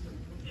this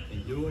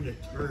and doing a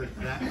turd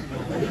that long?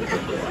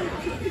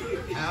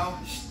 How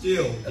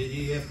still did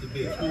he have to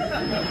be? If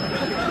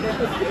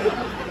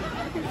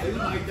it's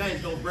like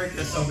that, don't break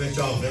that son of a bitch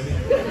off, baby.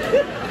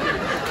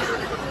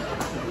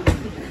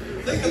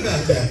 Think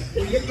about that.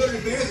 When you go to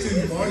the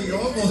bathroom tomorrow, you're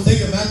all going to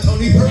think about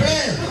Tony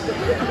Perez.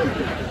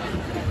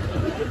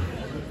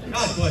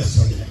 God bless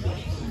Tony.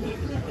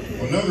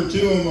 Well, number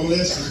 2 on the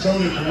list is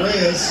Tony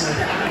Perez.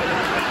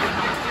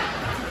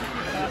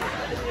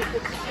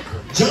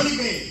 Johnny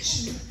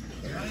Bench.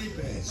 Johnny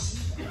Bench.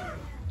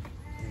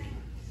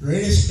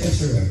 Greatest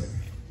catcher ever.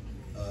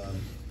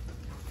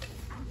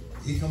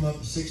 He come up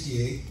in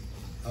 68.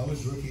 I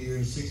was rookie of the year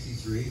in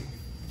 63.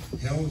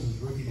 Helms was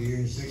rookie of the year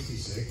in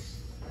 66.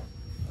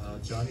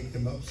 Johnny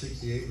came up in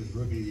 68, was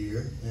rookie of the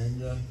year.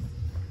 And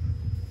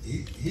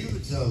he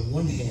was a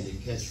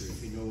one-handed catcher,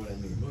 if you know what I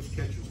mean. Most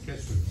catchers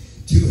catch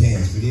with 2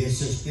 hands, but he has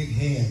such big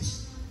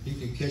hands, he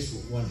could catch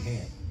with 1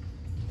 hand.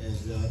 And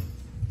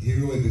he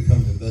really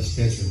became the best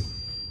catcher,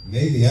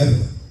 maybe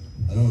ever.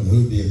 I don't know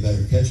who would be a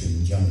better catcher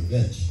than Johnny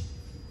Bench.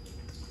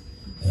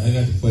 And I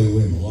got to play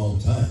with him a long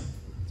time.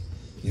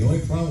 The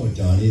only problem with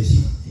Johnny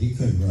is he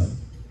couldn't run.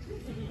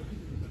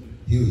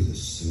 He was a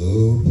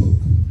slow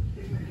poke.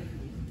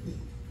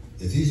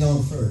 If he's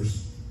on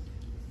first,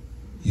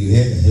 you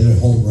had to hit a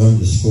home run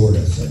to score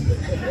that Sunday.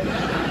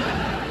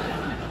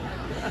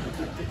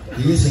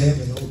 He used to have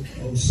an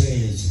old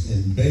saying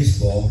in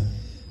baseball,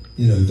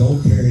 you know,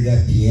 don't carry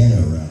that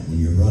piano around when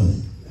you're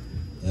running.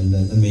 And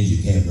that means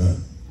you can't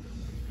run.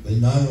 But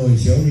not only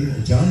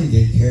Johnny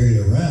didn't carry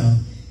it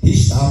around, he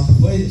stopped to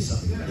play this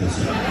something.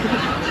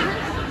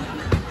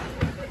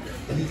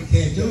 I mean, you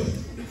can't do it.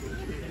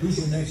 Who's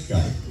the next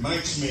guy?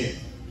 Mike Schmidt.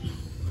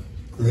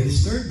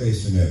 Greatest third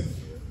baseman ever.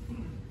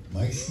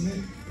 Mike Schmidt,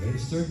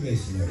 greatest third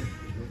baseman ever.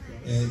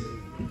 And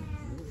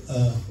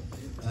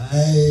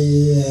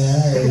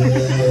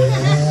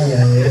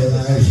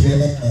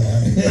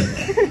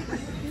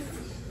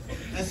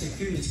that's the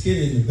cutest kid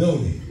in the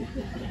building.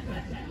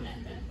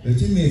 But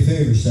do me a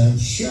favor, son.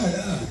 Shut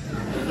up.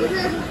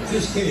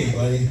 Just kidding,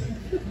 buddy.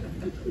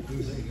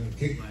 Who's going to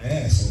kick my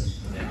ass?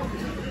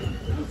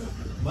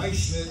 Mike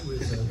Schmidt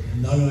was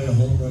not only a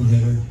home run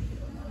hitter,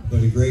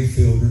 but a great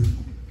fielder.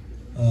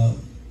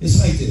 It's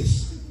like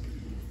this,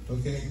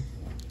 okay?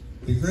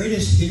 The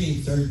greatest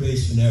hitting third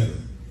baseman ever.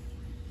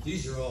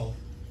 These are all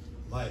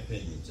my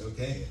opinions,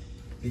 okay?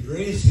 The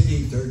greatest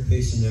hitting third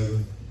baseman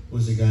ever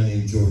was a guy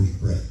named George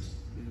Brett.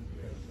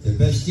 The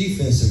best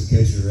defensive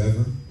catcher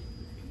ever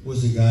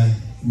was a guy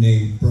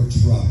named Brooks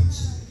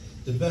Robinson.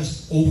 The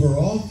best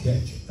overall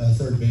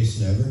third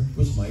baseman ever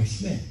was Mike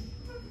Schmidt,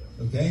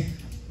 okay?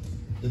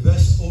 The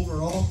best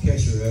overall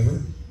catcher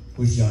ever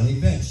was Johnny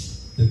Bench.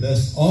 The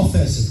best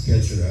offensive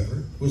catcher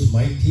ever was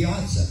Mike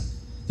Piazza.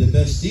 The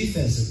best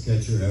defensive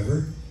catcher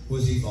ever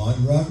was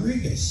Ivan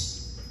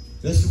Rodriguez.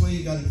 That's the way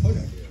you got to put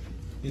him.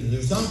 You know,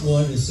 there's not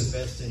one that's the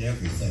best in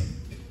everything,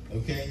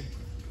 okay?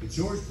 But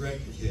George Brett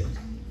could hit.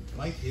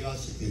 Mike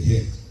Piazza could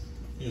hit.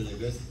 You know,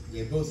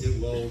 they both hit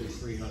well over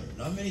 300.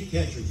 Not many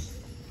catchers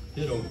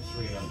hit over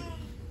 300.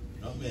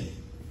 Not many.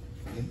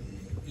 And,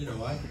 you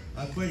know,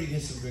 I played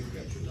against some good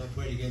catchers. I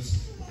played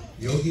against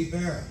Yogi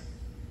Berra.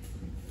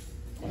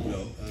 You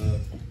know,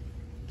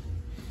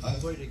 I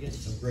played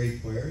against some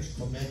great players.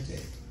 Clemente,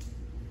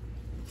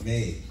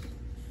 May,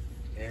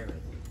 Aaron.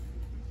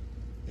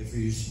 And for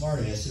you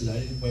smartasses, I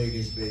didn't play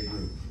against Babe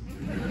Ruth.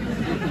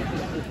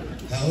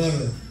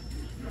 However,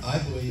 I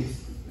believe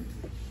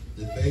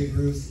that Babe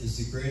Ruth is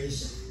the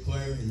greatest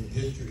player in the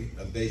history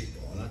of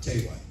baseball. And I'll tell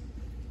you why.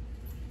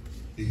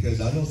 Because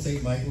I don't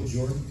think Michael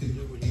Jordan could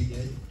do what he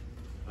did.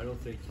 I don't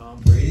think Tom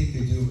Brady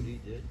could do what he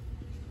did.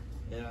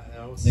 And I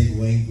don't think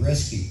Wayne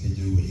Gretzky could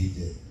do what he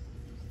did.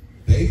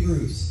 Babe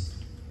Ruth,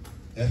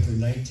 after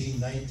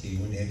 1919,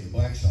 when they had the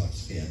Black Sox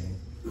scandal,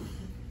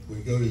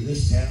 would go to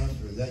this town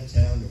or that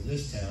town or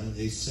this town, and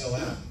they'd sell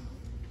out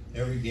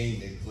every game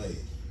they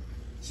played.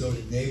 So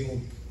it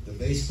enabled the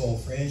baseball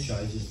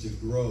franchises to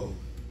grow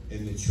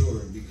and mature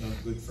and become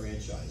good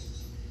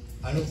franchises.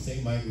 I don't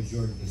think Michael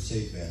Jordan can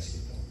save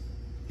basketball.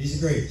 He's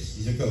the greatest.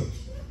 He's a GOAT.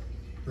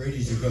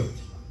 Brady's a GOAT.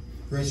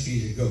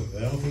 Gretzky's a GOAT.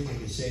 But I don't think they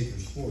can save their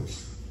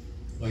sports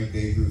like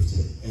Babe Ruth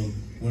did. And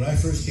when I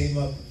first came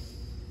up,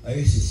 I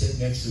used to sit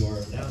next to our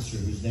announcer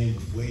whose name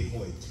was Wade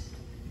Hoyt.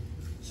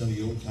 Some of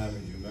you old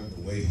timers remember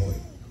Wade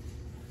Hoyt.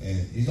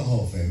 And he's a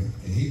Hall of Famer,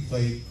 and he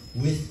played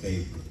with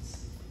Babe Ruth.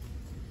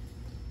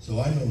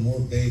 So I know more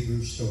Babe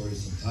Ruth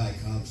stories and Ty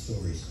Cobb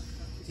stories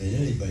than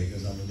anybody,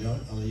 because I'm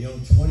a young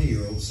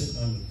 20-year-old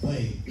sitting on the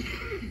plane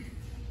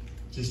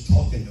just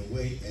talking to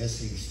Wade,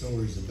 asking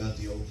stories about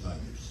the old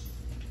timers.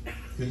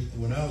 Because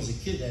when I was a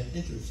kid, that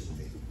interested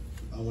me.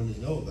 I wanted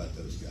to know about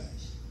those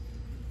guys.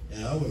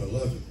 And I would have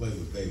loved to play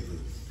with Babe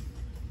Ruth.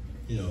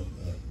 You know,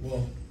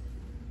 well,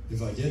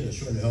 if I did, I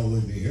sure the hell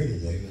wouldn't be here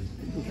today.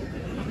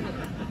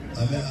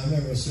 But I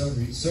remember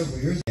several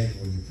years ago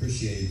when he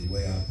appreciated the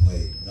way I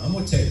played. Now, I'm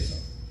going to tell you something.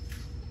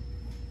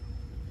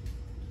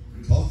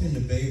 Talking to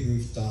Babe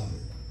Ruth's daughter,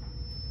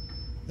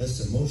 That's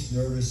the most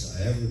nervous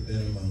I ever been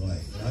in my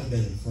life. And I've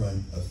been in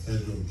front of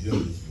federal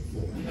judges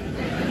before.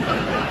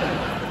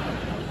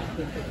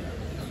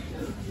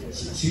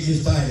 She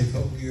just died a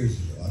couple years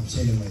ago. I'm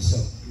saying to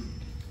myself,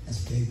 that's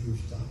Babe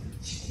Ruth's daughter.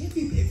 She can't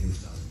be Babe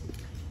Ruth's daughter.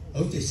 I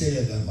hope they say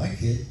that about my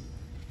kid.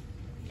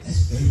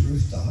 That's Babe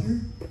Ruth's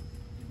daughter?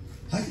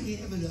 How can he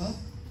have a daughter?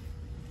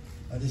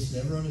 I just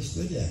never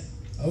understood that.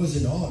 I was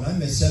in awe, and I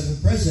met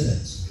 7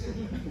 presidents.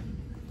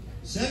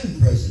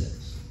 7 presidents.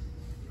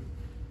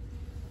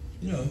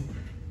 You know,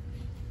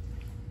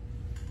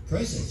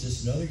 president's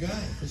just another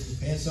guy. Puts his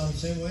pants on the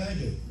same way I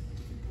do.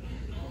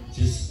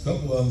 Just a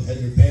couple of them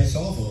had their pants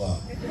off a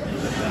lot.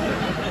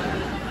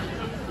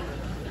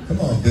 Come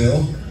on,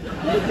 Bill.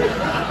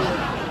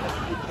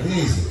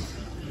 Easy.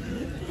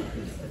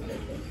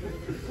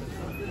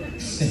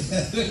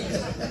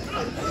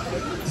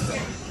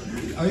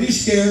 Are you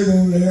scared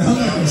over there?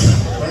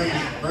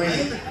 Bring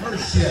it. I haven't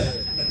cursed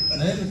yet. I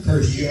haven't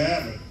cursed You yet.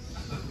 haven't.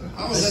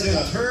 I I was said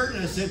at the turd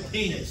and I said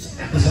penis.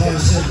 That's all I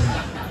said.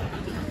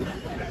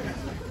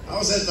 I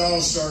was at the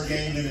All-Star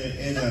game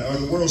or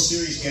the World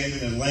Series game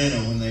in Atlanta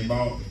when they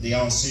brought the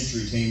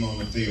All-Century team on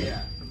the field.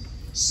 Yeah.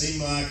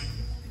 Seemed like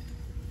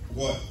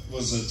what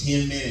was a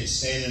 10-minute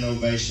standing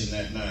ovation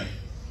that night.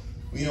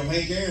 You know,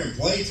 Hank Aaron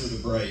played for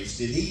the Braves.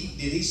 Did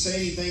he say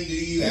anything to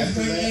you He's after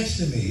right that? next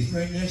to me. He's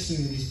right next to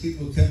me. These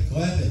people kept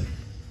clapping.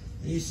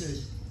 And he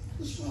says,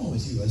 "What's wrong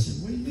with you?" I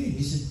said, "What do you mean?"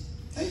 He said,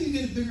 "How do you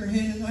get a bigger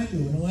hand than I do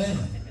in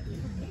Atlanta?"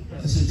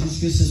 I said,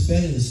 "Just get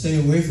suspended and stay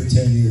away for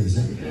 10 years.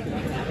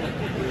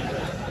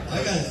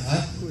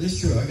 It's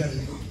true.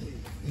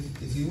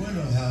 If you want to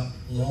know how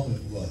long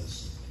it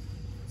was,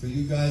 for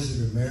you guys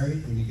that are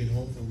married, when you get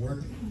home from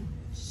work,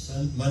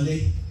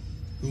 Monday,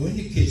 go in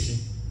the kitchen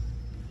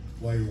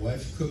while your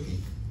wife's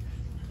cooking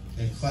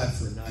and clap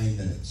for 9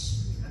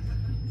 minutes.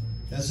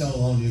 That's how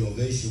long the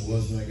ovation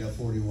was when I got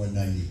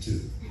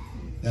 4192.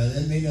 Now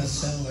that may not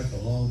sound like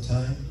a long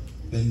time,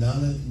 but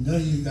none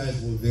of you guys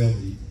will be able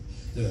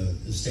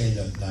to stand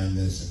up 9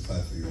 minutes and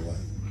clap for your wife.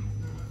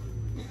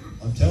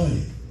 I'm telling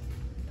you,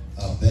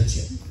 I'll bet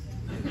you.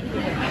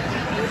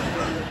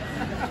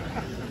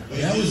 But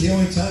that was the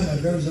only time I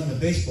ever was on a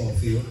baseball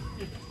field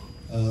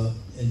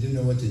and didn't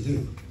know what to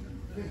do.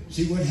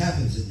 See what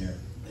happens in there.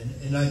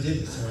 And I did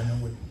it, so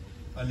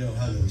I know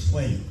how to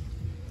explain it.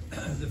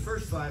 The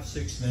first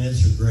 5-6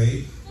 minutes are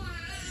great.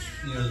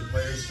 You know, the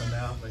players come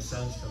out, my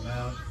sons come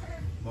out.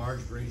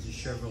 Marge brings the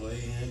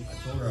Chevrolet in. I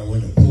told her I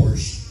went a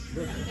Porsche.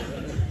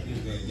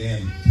 Excuse me, a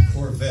damn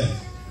Corvette.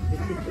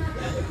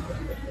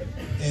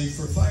 And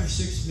for 5 or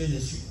 6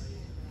 minutes,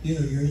 you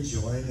know, you're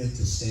enjoying it,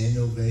 the stand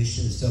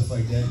ovation and stuff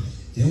like that.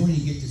 Then when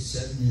you get to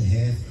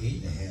 7.5,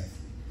 8.5,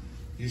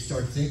 you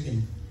start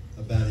thinking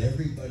about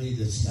everybody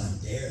that's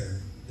not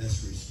there,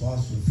 that's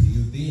responsible for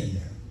you being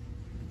there.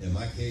 In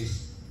my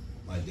case,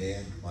 my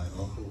dad, my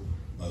uncle,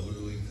 my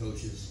Little League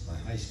coaches, my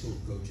high school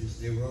coaches,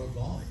 they were all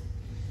gone.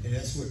 And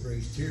that's what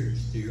brings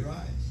tears to your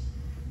eyes.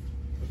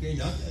 Okay,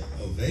 not that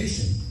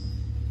ovation,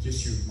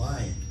 just your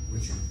mind,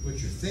 what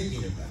you're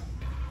thinking about.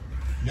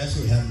 And that's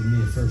what happened to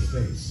me at first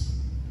base.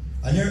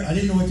 I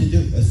didn't know what to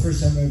do. That's the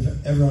first time I was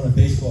ever on a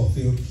baseball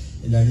field,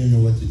 and I didn't know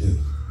what to do.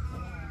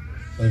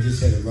 So I just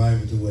had to ride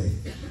with the wave.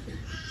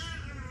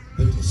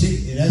 But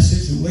see, in that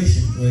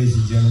situation, ladies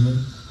and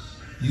gentlemen,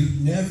 you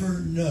never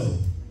know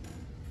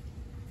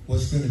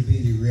what's going to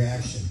be the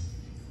reaction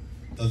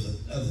of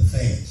the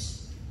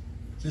fans.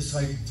 Just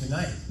like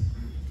tonight.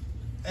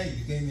 Hey,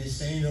 you gave me a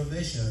standing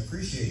ovation. I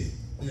appreciate it.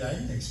 But I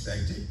didn't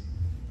expect it.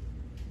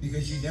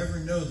 Because you never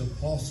know the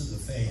pulse of the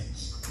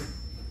fans.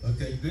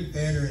 Okay, good,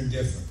 bad, or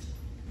indifferent.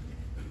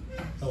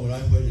 So when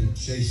I put in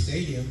Shea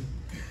Stadium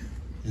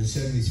in the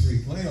 73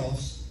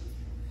 playoffs,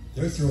 a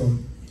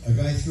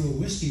guy threw a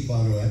whiskey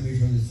bottle at me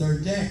from the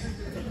third deck.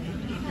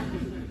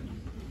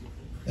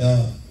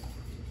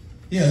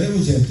 Yeah, it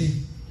was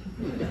empty.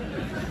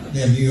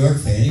 Damn New York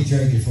fan, he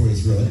drank it before he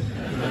threw it.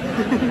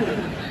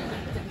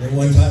 Then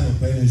one time I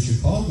played in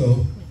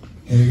Chicago,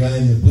 and a guy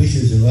in the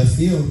bleachers in left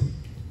field,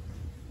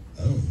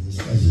 I don't know, this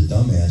guy's a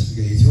dumbass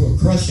because he threw a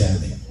crutch at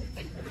me.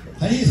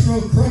 How do you throw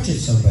a crutch at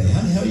somebody?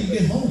 How the hell do you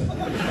get home?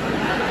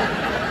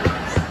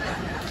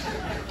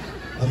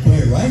 I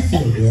play right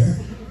field there.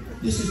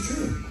 This is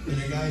true. And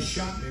the guy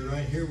shot me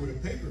right here with a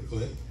paper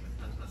clip.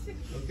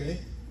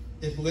 Okay?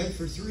 It bled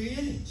for 3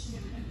 innings.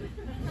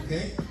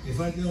 Okay? If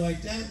I'd been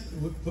like that, it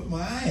would put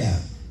my eye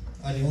out.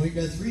 I'd only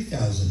got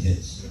 3,000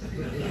 hits.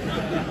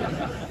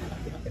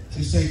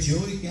 Just like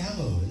Joey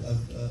Gallo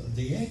of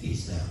the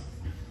Yankees now.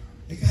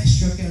 The guy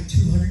struck out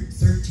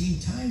 213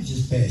 times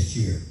this past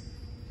year.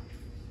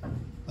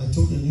 I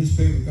told the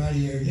newspaper guy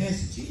the other day, I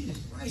said, Jesus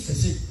Christ, I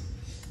said,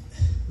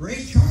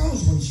 Ray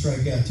Charles wouldn't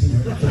strike out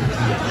 213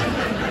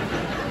 times.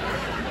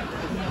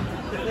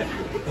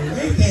 And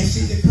Ray can't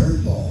see the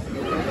curveball,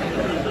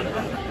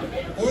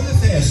 or the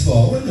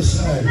fastball, or the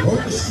slider, or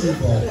the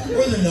screwball,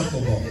 or the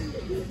knuckleball.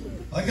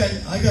 I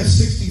got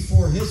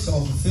 64 hits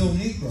off of Phil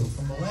Negro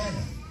from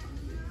Atlanta.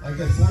 I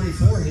got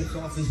 44 hits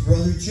off his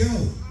brother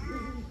Joe.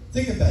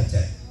 Think about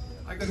that.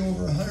 I got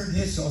over 100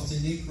 hits off the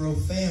Negro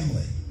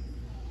family.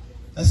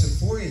 That's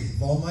the 40th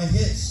of all my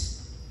hits.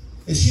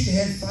 If she'd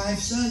had 5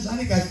 sons, I'd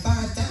have got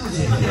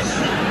 5,000 hits.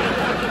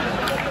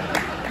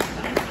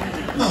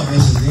 Come on,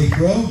 Mrs.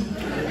 Negro.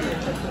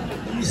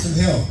 Give me some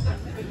help.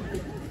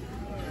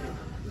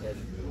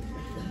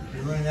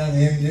 You running out of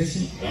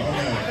ammunition? Oh,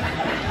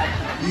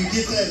 no. You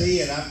get that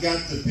hit. I've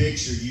got the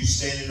picture. You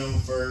standing on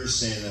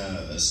first,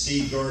 and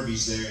Steve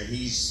Garvey's there, and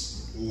he's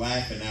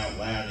laughing out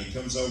loud, and he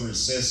comes over and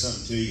says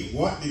something to you.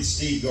 What did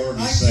Steve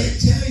Garvey say? I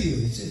can't tell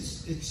you.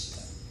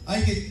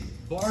 I get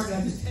barred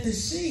out of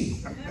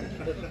Tennessee.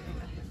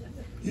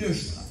 You know,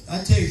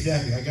 I tell you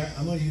exactly.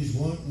 I'm going to use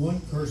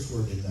one curse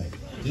word tonight.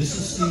 This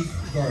is Steve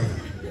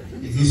Garvey.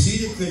 If you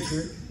see the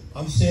picture,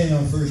 I'm standing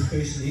on first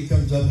base, and he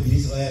comes up and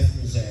he's laughing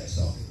his ass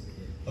off.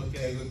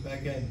 Okay, I look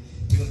back at him.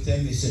 He looked at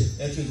me and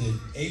said, after the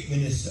 8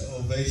 minutes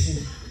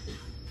ovation,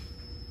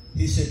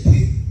 he said,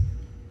 Pete,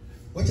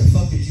 what the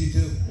fuck did you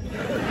do?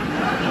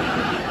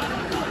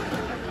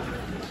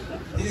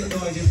 He didn't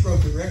know I just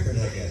broke the record,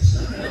 I guess.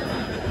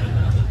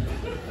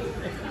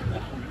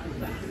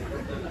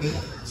 But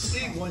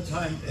Steve, one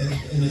time,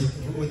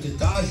 with the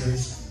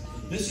Dodgers,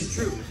 this is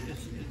true.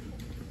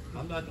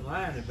 I'm not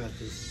lying about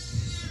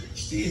this.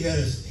 Steve had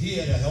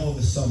a hell of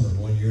a summer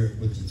one year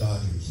with the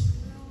Dodgers.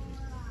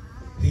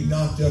 He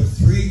knocked up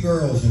 3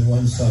 girls in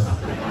one summer.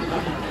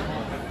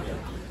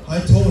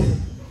 I told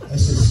him, I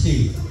said,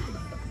 Steve,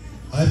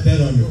 I bet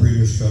on the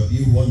Breeders' Cup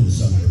you won the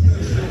summer.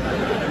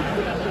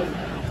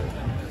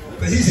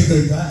 But he's a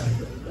good guy.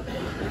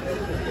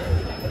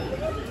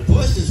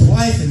 Plus his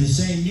wife in the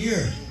same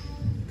year.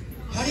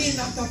 How do you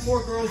knock up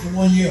 4 girls in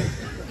 1 year?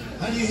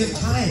 How do you hit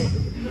time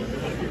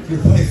if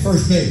you're playing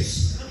first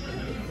base?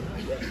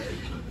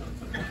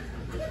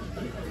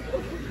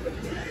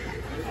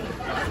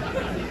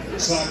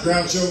 It's like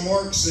Groucho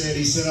Marx said.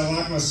 He said, I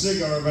like my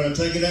cigar, but I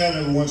take it out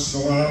every once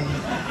in a while.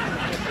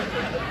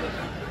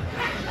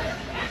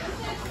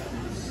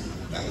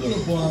 That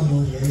little blonde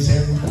over there is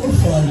having more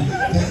fun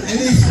than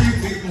any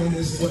 3 people in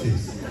this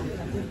place.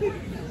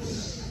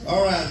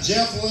 All right,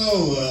 Jeff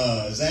Lowe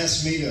has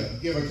asked me to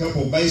give a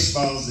couple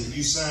baseballs that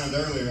you signed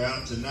earlier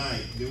out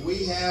tonight. Do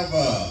we have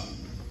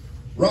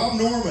Rob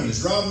Norman?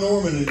 Is Rob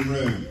Norman in the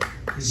room?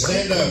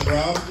 Stand up,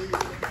 Rob.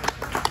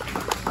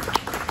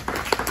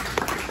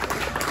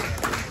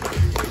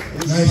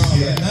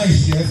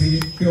 Nice, Jeff. He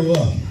didn't show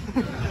up.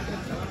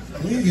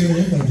 We ain't giving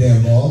him no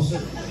damn balls.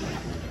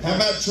 How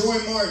about Troy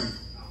Martin?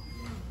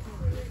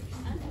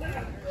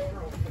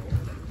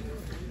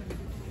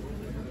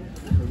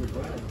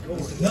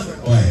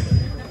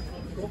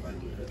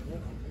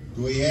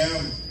 Do we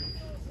have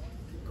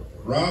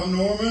Rob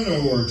Norman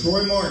or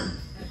Troy Martin?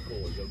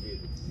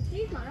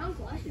 He's my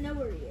uncle. I should know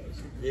where he is.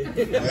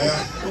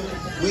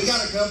 Well, we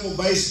got a couple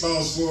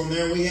baseballs for him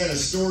there. We had a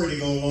story to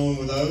go along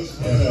with those.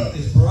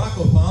 Is Barack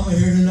Obama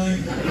here tonight?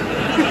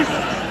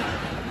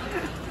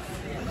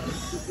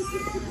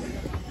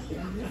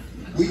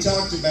 We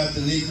talked about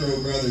the Negro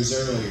Brothers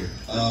earlier.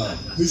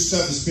 Who's the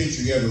toughest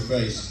pitcher you ever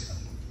faced?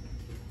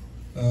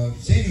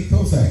 Sandy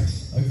Koufax.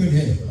 I couldn't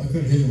hit him. I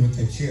couldn't hit him with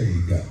that chair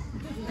you got.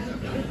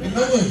 And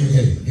no one could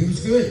hit him. He was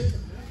good.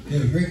 He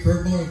had a great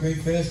curveball, a great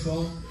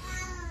fastball.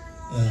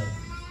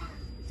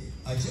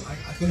 I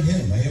couldn't hit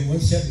him. I hit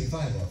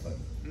 175 off of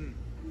him.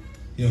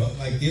 You know,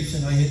 like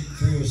Gibson, I hit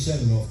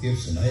 307 off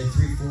Gibson. I hit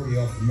 340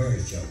 off of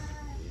Marichal.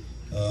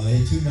 I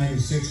hit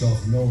 296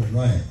 off of Nolan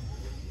Ryan.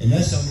 And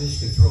that's how this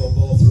could throw a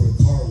ball through a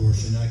car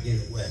wash and not get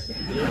it wet.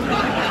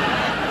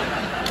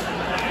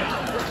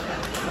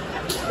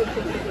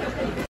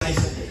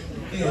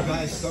 You know,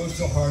 guys throw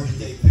so hard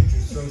today,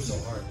 pitchers throw so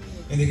hard.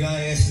 And the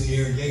guy asked me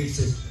the other day, he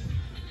said,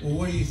 well,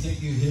 what do you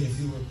think you'd hit if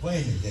you were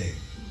playing today?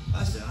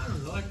 I said, I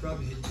don't know, I'd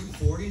probably hit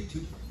 240,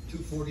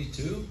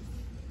 242.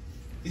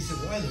 He said,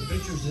 why, the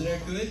pitchers are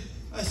that good?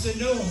 I said,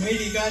 no, I'm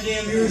 80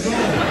 goddamn years old.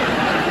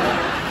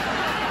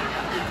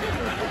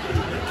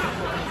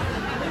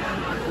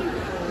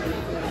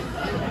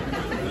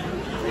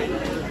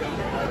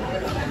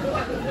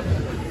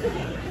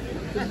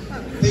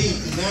 Pete,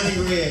 the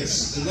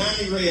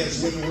 90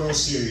 Reds win the World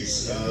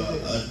Series,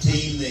 a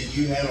team that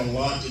you had a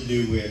lot to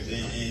do with.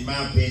 In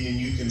my opinion,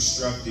 you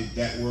constructed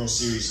that World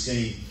Series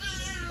team.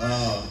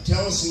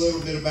 Tell us a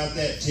little bit about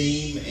that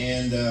team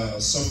and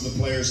some of the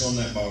players on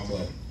that ball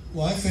club.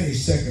 Well, I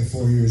finished second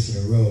 4 years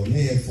in a row, and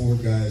they had 4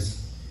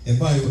 guys. And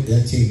by the way,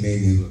 that team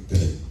made me look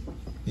good.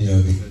 You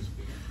know,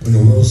 when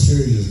the World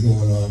Series was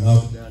going on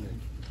up Down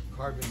in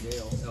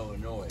Carbondale,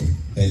 Illinois.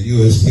 at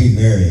USP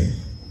Marion.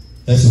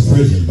 That's a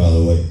prison, by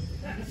the way.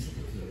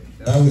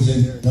 I was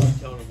in. No,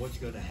 Telling them what's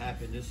going to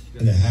happen. This is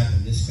going to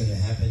happen. This is going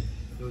to happen.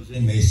 Those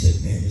And they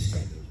said, "Man, this guy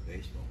knows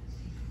baseball."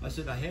 I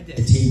said, I had the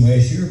that. team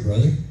last year,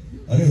 brother.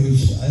 I know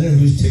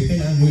who's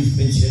ticking. I know who's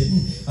pinch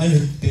hitting. I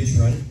know pinch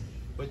running.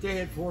 But they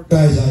had 4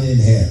 Guys I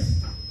didn't have.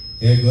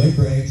 They had Glenn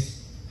Braggs,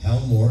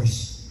 Hal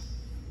Morris,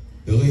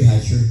 Billy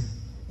Hatcher,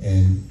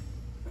 and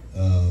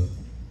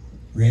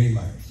Randy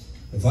Myers.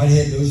 If I'd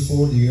had those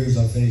 4 the years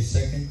I finished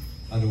second,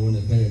 I'd have won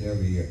the pennant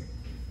every year.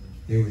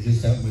 They were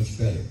just that much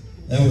better.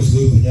 That was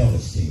Lou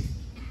Pinella's team.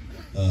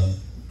 A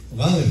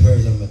lot of the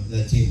players on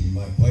that team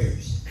were my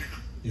players.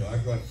 You know, I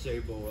brought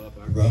Sable up.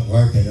 I brought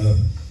Larkin up.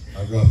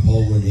 I brought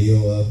Paul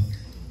Winneal up.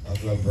 I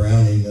brought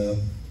Browning up.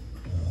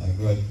 I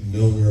brought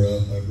Milner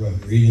up. I brought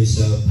Reedus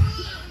up.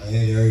 I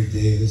had Eric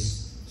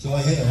Davis. So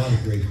I had a lot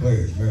of great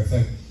players. Matter of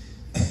fact,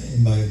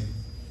 in my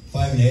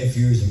 5.5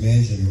 years of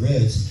managing the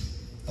Reds,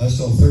 I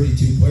saw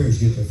 32 players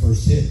get their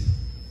first hit.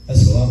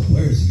 That's a lot of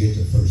players to get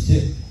their first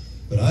hit.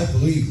 But I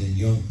believed in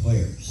young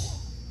players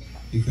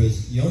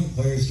because young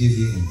players give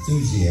you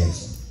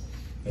enthusiasm.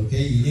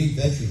 Okay, you need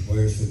veteran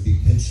players to be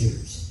pinch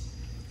hitters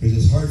because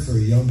it's hard for a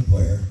young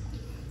player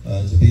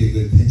to be a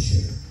good pinch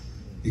hitter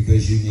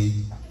because you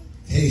need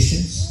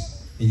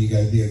patience and you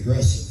got to be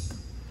aggressive.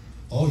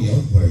 All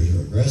young players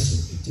are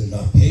aggressive, but they're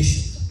not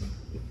patient,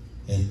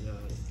 and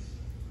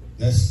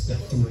that's the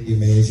way you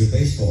manage a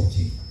baseball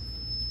team.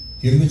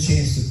 Give them a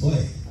chance to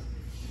play.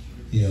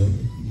 You know,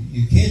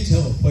 you can't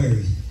tell a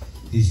player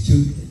he's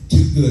too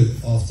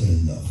good often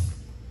enough.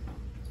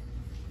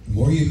 The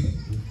more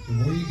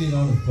you get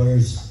on a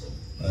player's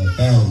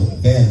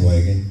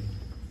bandwagon,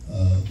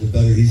 the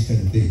better he's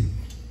going to be.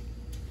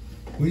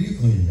 What are you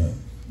cleaning up?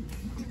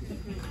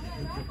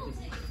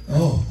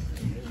 Oh.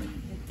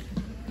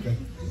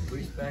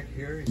 Back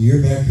here.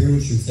 You're back here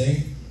with your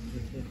thing?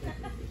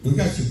 We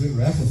got some good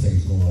raffle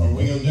things going on. Are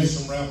we going to do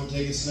some raffle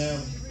tickets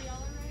now?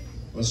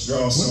 Let's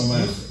draw some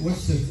out.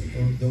 What's the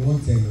one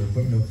thing we're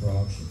putting up for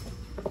auction?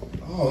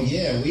 Oh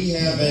yeah, we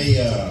have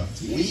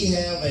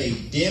a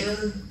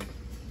dinner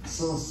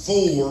for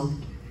 4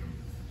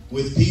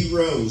 with Pete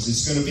Rose.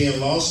 It's going to be in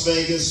Las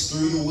Vegas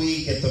through the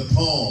week at the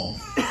Palm.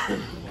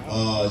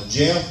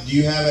 Jeff, do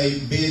you have a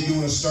bid you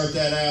want to start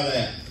that out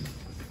at?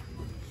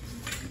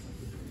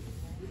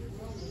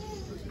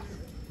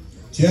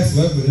 Jeff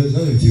left with those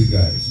other 2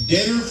 guys.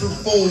 Dinner for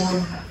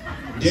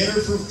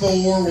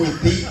 4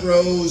 with Pete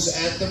Rose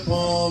at the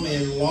Palm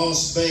in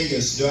Las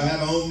Vegas. Do I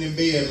have an opening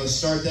bid? Let's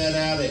start that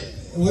out at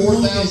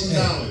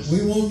 $4,000.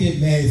 We won't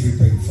get mad if we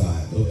bring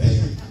 5.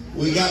 Okay.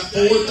 We got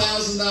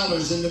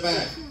 $4,000 in the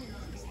back.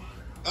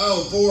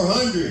 Oh,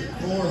 $400.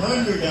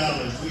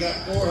 We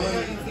got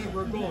 $400.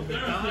 We're going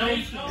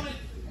McDonald's.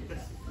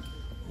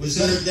 Was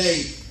there a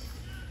date?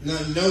 No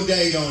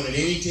date on it.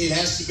 It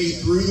has to be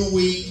through the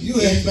week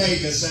in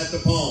Vegas at the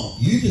Palm.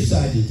 You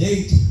decide the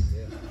date.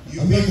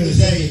 You I'm not going to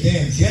send a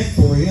damn jet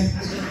for you.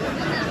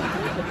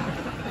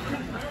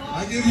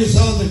 I do this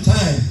all the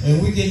time,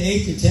 and we get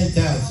 $8,000 to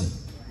 $10,000.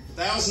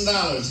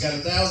 $1,000. Got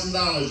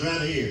 $1,000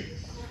 right here.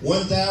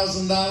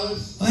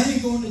 $1,000. I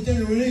ain't going to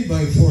dinner with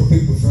anybody, 4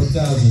 people for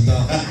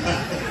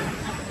 $1,000.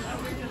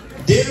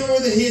 Dinner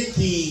with the Hit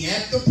King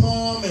at the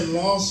Palm in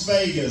Las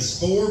Vegas.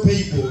 4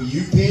 people.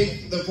 You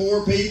pick the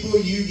 4 people.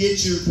 You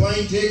get your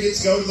plane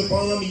tickets. Go to the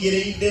Palm. You get to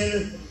eat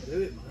dinner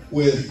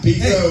with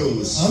Pete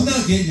Rose. I'm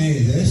not getting any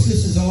of this.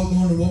 This is all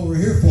going to what we're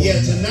here for.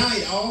 Yeah,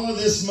 tonight all of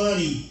this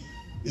money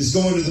is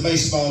going to the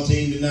baseball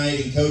team tonight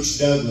and Coach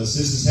Douglas.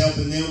 This is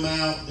helping them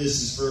out.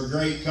 This is for a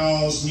great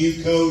cause.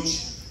 New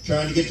coach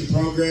trying to get the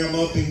program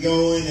up and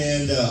going,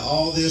 and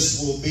all this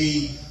will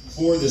be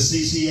for the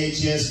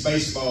CCHS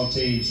baseball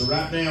team. So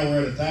right now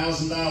we're at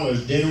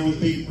 $1,000. Dinner with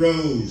Pete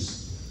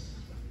Rose.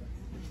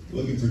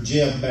 Looking for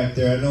Jeff back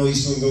there. I know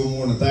he's going to go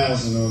more than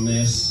 1,000 on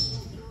this.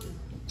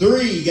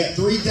 3, got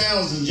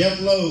 3,000.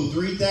 Jeff Lowe,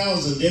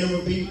 3,000. Dinner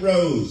with Pete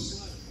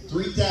Rose,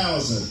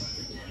 3,000.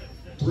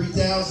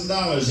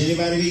 $3,000.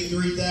 Anybody beat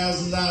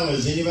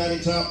 $3,000? Anybody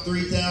top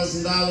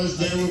 $3,000?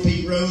 Dinner with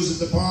Pete Rose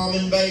at the Palm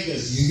in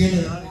Vegas. You get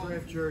an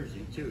autographed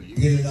jersey too. You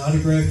get an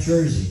autographed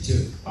jersey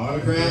too.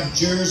 Autographed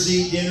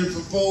jersey. Dinner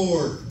for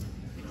 4.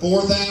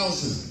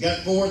 4,000. Got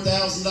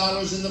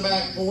 $4,000 in the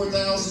back.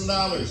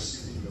 $4,000.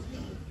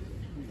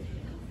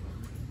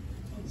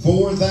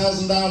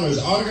 $4,000.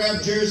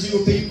 Autographed jersey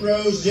with Pete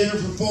Rose. Dinner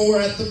for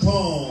 4 at the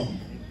Palm.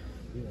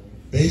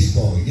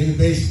 Baseball. You get a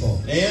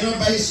baseball. And a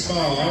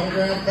baseball.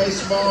 Autographed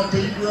baseball,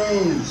 Pete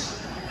Rose.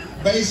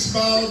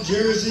 Baseball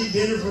jersey.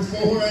 Dinner for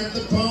 4 at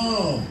the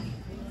Palm.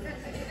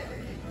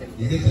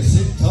 You get to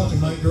sit and talk to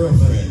my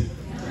girlfriend.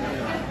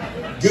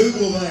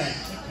 Google that.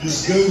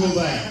 Just Google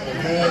that,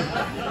 okay?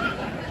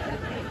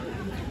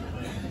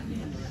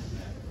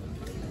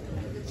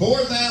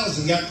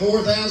 4,000. Got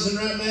 4,000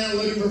 right now.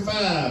 Looking for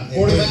 5.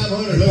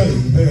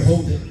 4,500. You better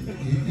hold it.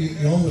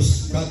 You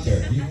almost got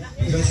there. You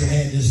got your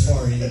hand this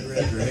far and you didn't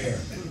grab your hair.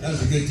 That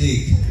was a good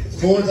dig.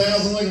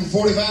 4,000 looking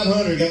for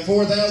 4,500. Got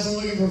 4,000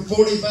 looking for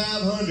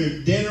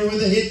 4,500. Dinner with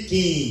the Hit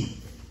King.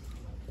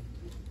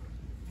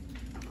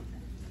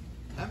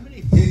 How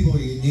many people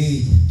you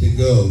need to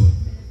go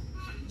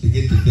to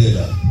get the bid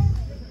up?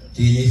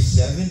 Do you need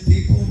 7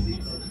 people?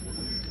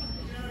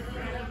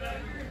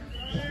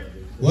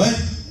 What?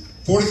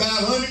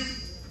 4,500?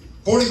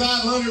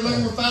 4,500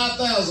 looking for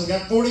 5,000.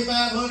 Got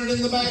 4,500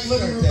 in the back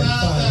looking for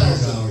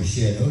 5,000. $500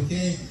 shit,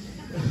 okay?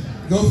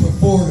 Go from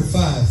 4 to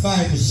 5,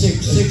 5 to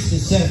 6, 6 to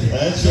 7.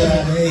 That's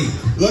 7 right. to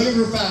 8.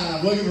 Looking for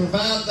 5. Looking for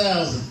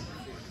 5,000.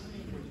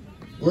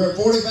 We're at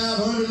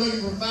 4,500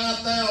 looking for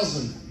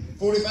 5,000.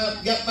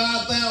 45, got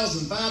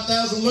 5,000.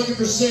 5,000 looking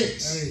for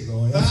 6. There you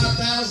go.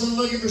 5,000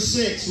 looking for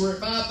 6. We're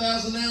at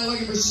 5,000 now,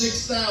 looking for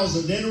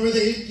 6,000. Dinner with a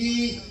hit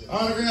key,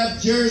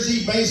 autographed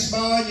jersey,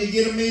 baseball, and you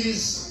get to meet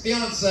his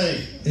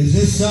fiance. Is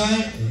this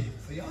signed?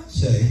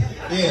 Fiance?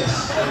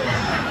 Yes.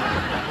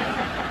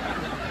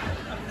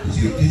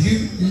 Did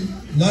you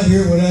not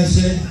hear what I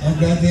said? I'm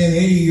goddamn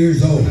 80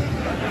 years old. What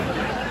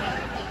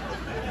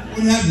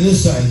happened to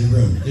this side of the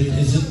room?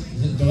 Is it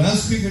the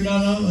loudspeaker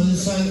not on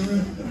this side of the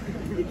room?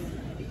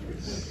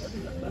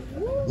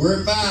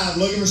 We're at 5,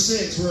 looking for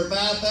 6. We're at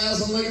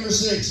 5,000, looking for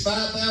 6.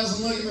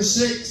 5,000, looking for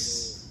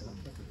 6.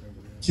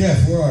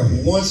 Jeff, where are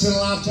you? Once in a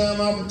lifetime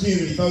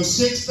opportunity, folks.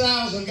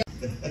 6,000.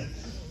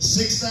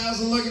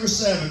 6,000, looking for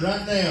 7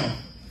 right now.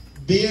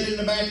 Bid in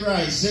the back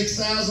right.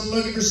 6,000,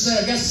 looking for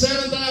 7. Got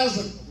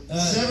 7,000.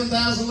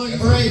 7,000, looking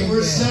for 8. We're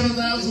at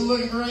 7,000,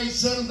 looking for 8.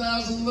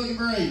 7,000, looking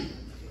for 8.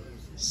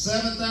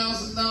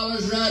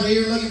 $7,000 right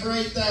here, looking for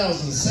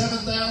 8,000.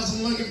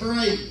 7,000, looking for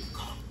 8.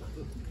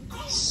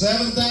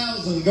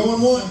 7,000,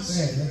 going once.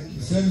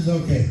 7's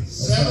okay.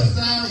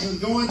 7,000,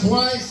 going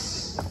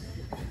twice.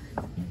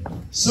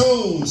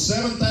 Sold,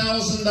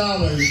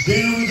 $7,000.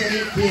 Dinner with the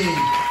Hit King.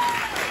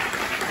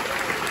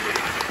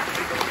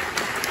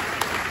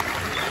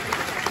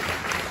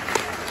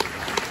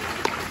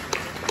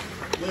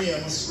 Leah,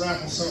 let's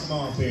raffle something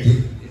off here.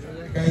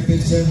 That guy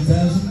bid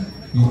 7,000?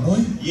 You know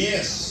him?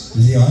 Yes.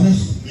 Is he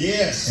honest?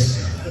 Yes.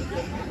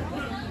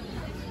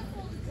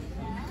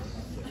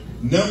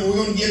 Number, we're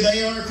going to give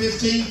the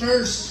AR-15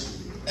 first.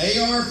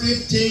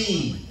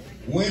 AR-15.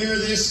 Winner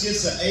of this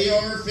gets an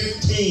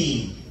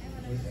AR-15.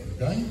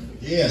 Gun?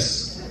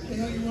 Yes. What the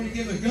hell you want to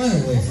give a gun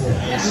away for?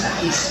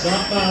 It's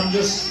not mine, I'm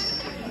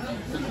just...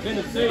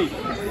 Tennessee.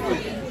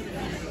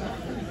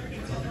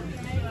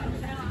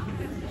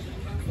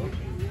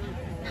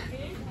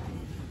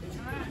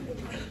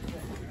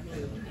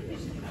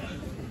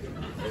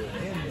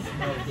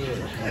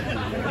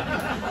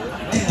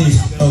 They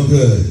smell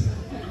good.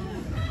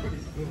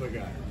 Who have I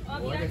got?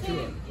 Oh, I got 2 of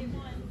them.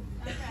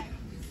 Okay.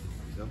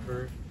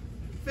 Number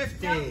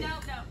 50. No.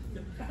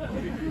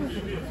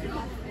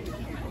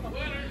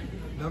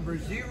 Number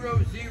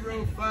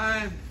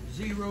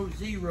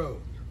 00500.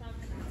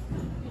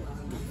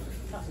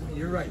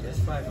 You're right, that's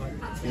 500.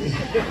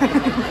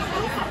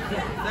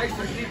 Thanks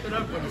for keeping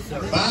up with us.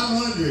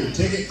 500.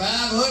 Ticket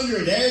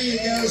 500. There you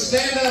go.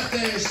 Stand up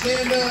there.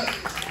 Stand up.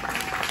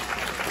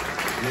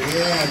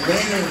 Yeah,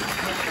 winner.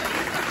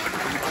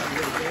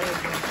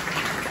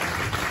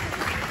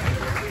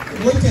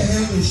 What the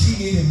hell does she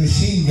need a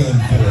machine gun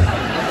for?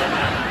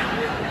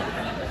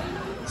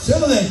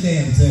 Sell that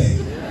damn thing.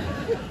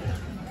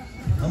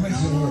 How much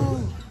is it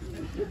worth?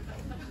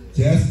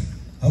 Jeff,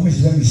 how much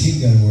is that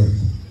machine gun worth?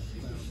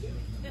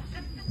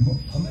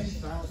 How much?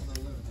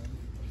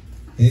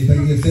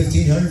 Anybody get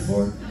 $1,500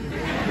 for it?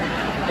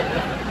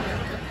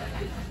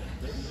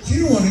 She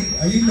don't want to.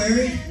 Are you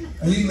married?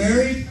 Are you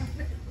married?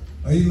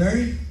 Are you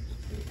married?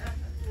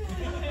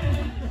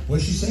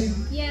 What'd she say?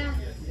 Yeah.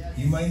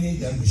 You might need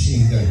that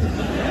machine gun.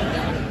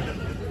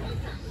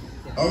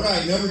 All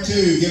right, number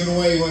 2, giving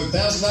away what,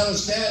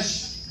 $1,000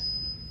 cash?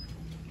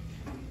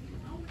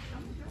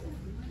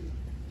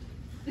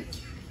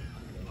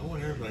 I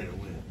want everybody to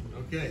win.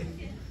 Okay.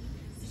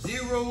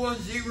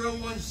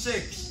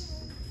 01016.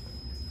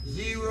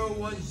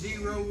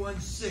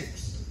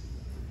 01016.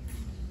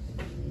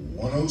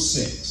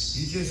 106.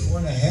 You just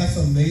won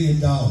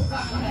 $500,000.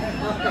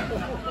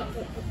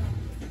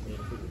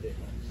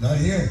 Not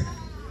here.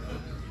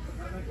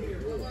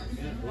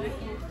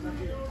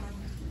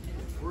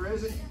 Where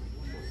is it?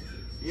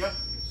 Yep.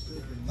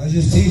 I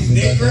just teased you.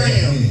 Nick about that.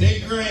 Graham.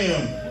 Nick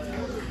Graham.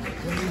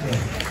 What are you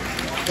doing?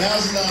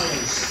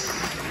 $1,000.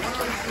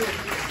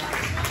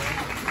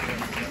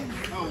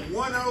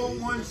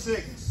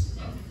 1016.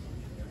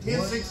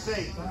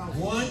 1016.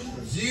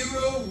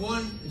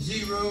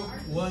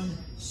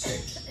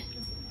 10116.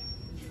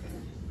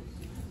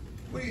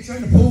 What are you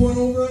trying to pull one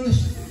over on us?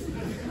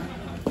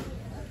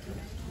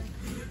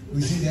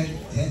 We should have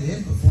had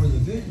him before the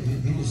vid.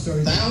 He just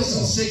started.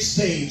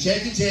 1,016.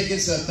 Check your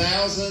tickets.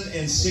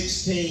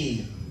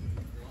 1,016.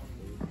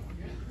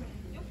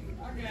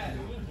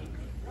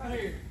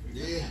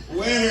 Yeah.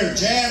 Winner,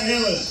 Chad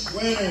Hillis.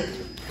 Winner.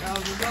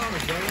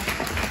 $1,000, buddy.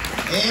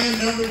 And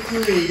number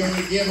 3, going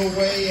to give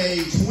away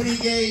a 20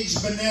 gauge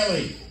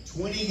Benelli.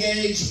 20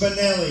 gauge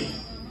Benelli.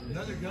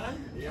 Another gun?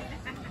 Yeah.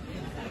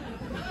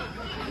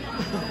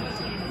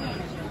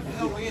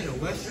 Hell, we in a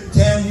western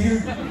town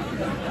here.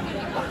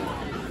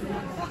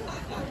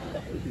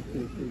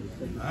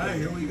 All right,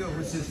 here we go.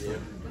 What's this for?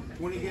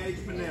 20 gauge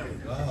Benelli.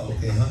 Oh,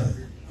 okay,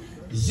 100.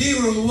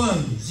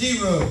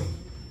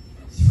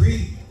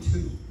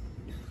 01032.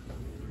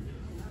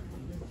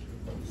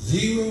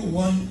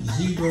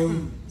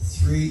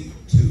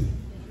 01032.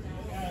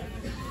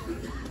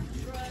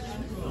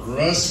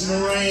 Russ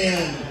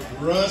Moran.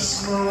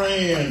 Russ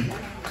Moran.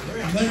 There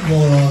ain't nothing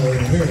going on over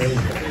here, is there?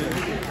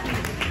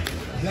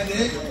 Is that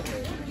it?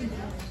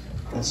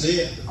 That's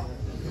it.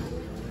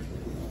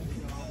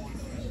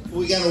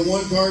 We got a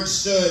 1-card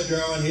stud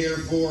drawing here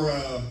for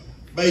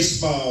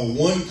Baseball,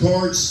 1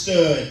 card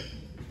stud.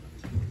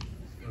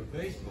 For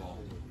baseball.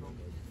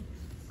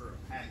 For a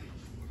package.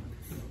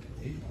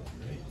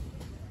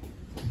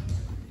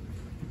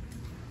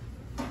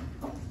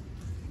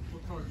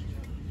 What card you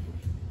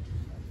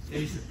got?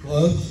 Ace of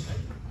clubs.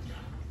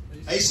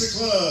 Ace of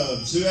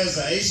clubs. Who has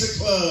the ace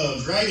of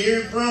clubs? Right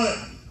here in front.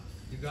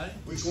 You got it?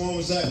 Which one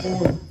was that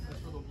for? That's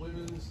for the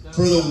women's.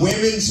 For the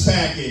women's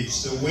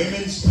package. The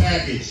women's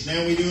package.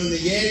 Now we doing the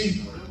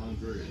Yeti.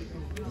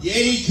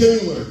 Yeti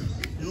cooler.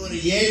 Doing a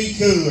Yeti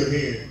cooler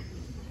here.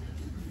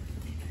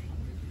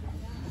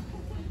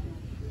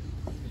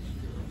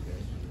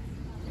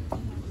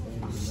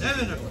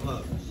 Seven of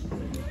clubs.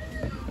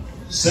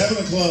 7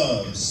 of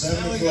clubs.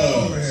 7 Now of we got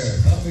over clubs. here.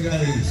 Now we got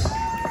these.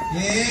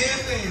 Yeah,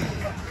 baby.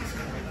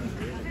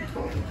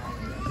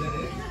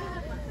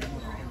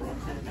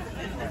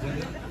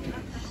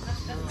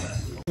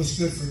 It was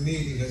good for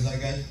me because I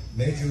got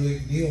Major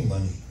League meal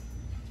money.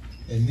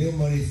 And meal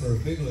money for a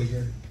big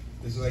leaguer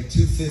is like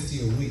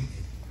 $2.50 a week.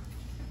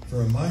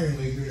 For a minor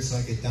leaguer, it's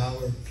like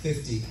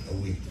 $1.50 a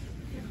week.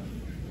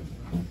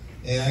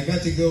 And I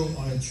got to go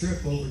on a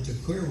trip over to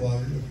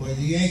Clearwater to play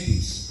the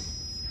Yankees.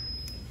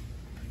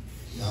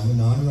 I'm a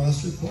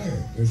non-roster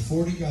player. There's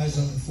 40 guys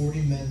on a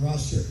 40-man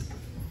roster.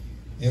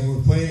 And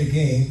we're playing a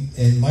game,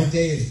 and my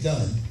day is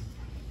done.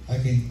 I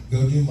can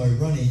go do my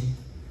running,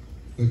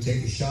 go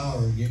take a shower,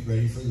 and get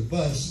ready for the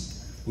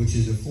bus, which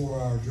is a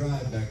 4-hour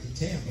drive back to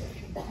Tampa.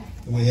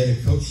 And we had a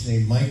coach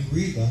named Mike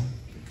Reba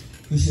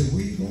who said,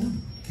 "Where are you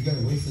going? You got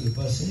to wait for the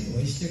bus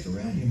anyway. Stick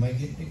around. You might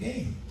get in the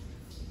game."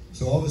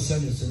 So all of a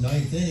sudden, it's the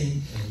 9th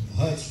inning, and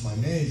Hutch, my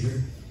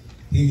manager,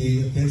 he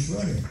needed a pinch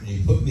runner. And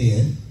he put me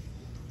in.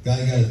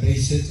 Guy got a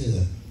base hit to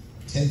the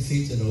 10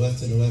 feet to the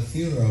left of the left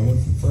fielder. I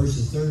went from first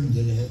to third and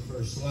did a head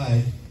first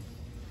slide.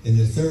 In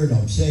the third,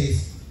 I'm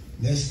safe.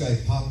 Next guy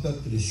popped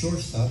up to the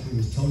shortstop. It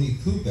was Tony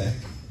Kubek.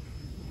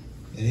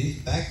 And he's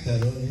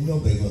backpedaling. Ain't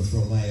nobody going to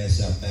throw my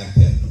ass out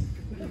backpedaling.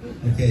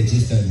 Okay, it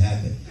just doesn't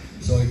happen.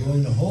 So I go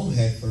into home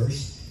head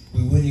first.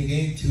 We win the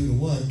game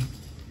 2-1.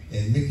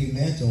 And Mickey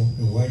Mantle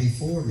and Whitey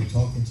Ford are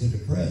talking to the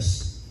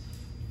press.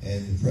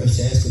 And the press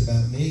asked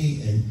about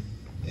me,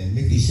 and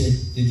Mickey said,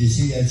 "Did you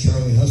see that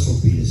Charlie Hustle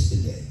beat us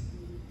today?"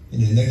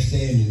 And the next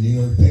day in the New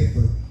York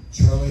paper,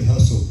 Charlie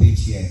Hustle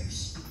beats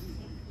Yanks.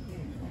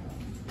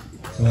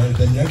 So I've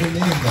been never named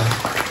that.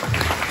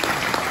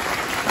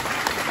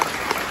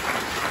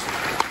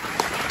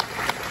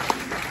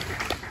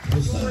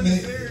 Who's going to win the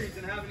series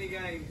and how many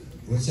games?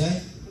 What's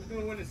that? Who's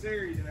going to win the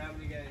series and how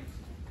many games?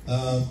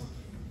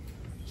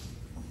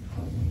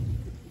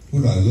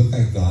 Who do I look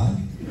like, God?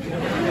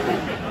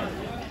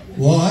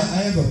 Well, I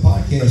have a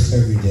podcast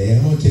every day.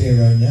 I'm going to tell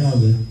you right now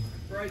that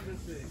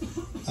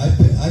I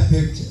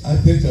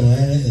picked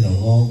Atlanta in a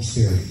long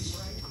series.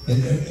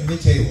 And let me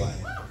tell you why.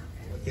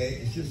 Okay,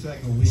 it's just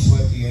like when we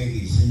swept the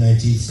Yankees in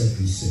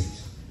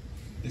 1976.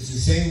 It's the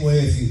same way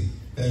if you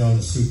bet on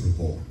the Super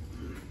Bowl.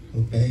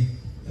 Okay,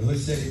 and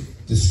let's say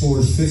the score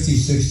is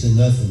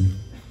 56-0.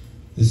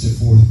 It's the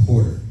fourth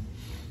quarter.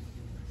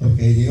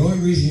 Okay, the only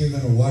reason you're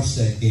going to watch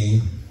that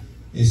game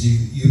is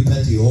you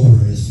bet the over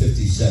and it's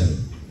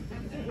 57.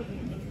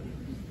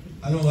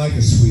 I don't like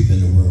a sweep in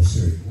the World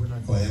Series. We're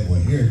not going to have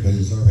one here because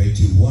it's already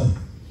 2-1.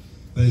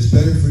 But it's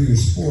better for your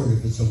sport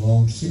if it's a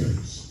long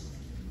series,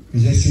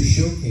 because that's your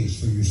showcase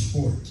for your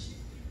sport.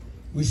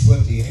 We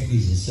swept the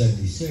Yankees in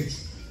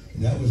 '76,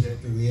 and that was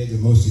after we had the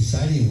most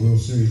exciting World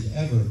Series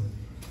ever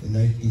in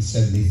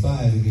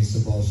 1975 against the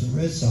Boston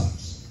Red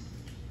Sox.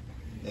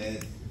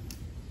 And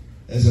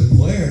as a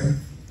player,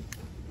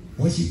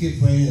 once you get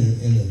playing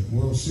in a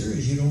World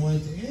Series, you don't want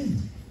it to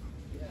end.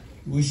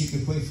 You wish you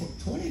could play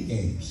 20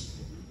 games,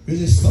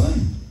 because it's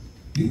fun.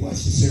 You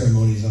watched the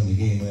ceremonies on the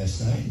game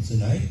last night and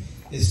tonight.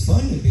 It's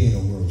fun to be in a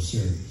World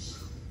Series.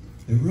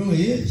 It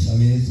really is. I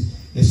mean,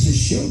 it's a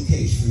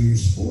showcase for your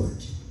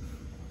sport.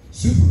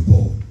 Super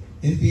Bowl,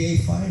 NBA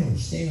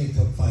Finals, Stanley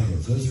Cup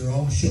Finals, those are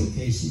all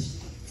showcases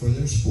for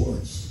their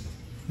sports.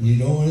 And you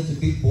don't want it to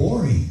be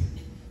boring.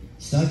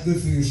 It's not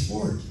good for your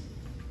sport.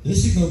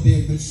 This is going to be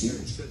a good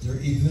series because they're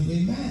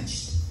evenly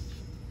matched.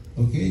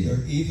 Okay,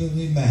 they're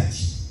evenly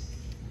matched.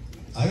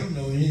 I don't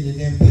know any of the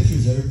damn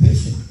pitchers that are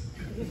pitching.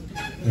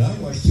 But I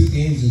watch 2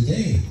 games a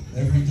day,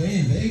 every day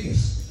in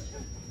Vegas.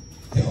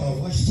 Hell, I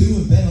watch 2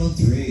 and bet on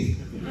 3.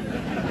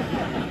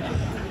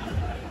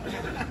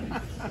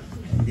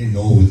 I'm getting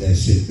old with that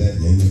shit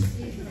betting, isn't it?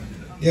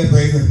 Yeah,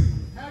 Braver.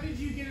 How did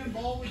you get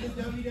involved with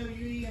the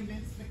WWE and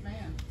Vince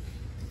McMahon?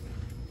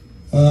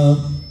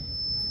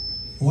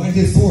 Well, I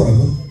did 4 of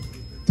them.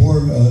 4,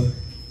 what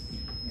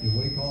do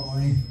you call it,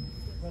 Marnie?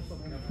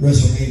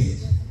 WrestleMania.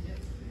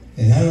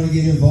 And how do I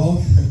get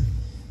involved?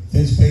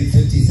 Vince paid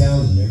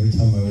 $50,000 every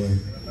time I win.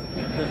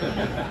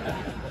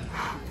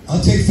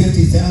 I'll take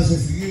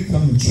 $50,000 for you to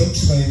come and choke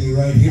slam me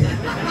right here.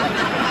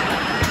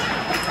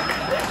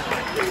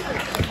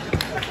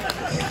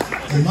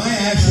 And my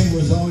action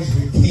was always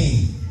with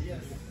Kane,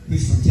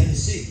 who's from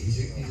Tennessee.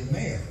 He's a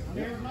mayor.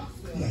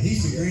 Yeah,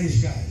 he's the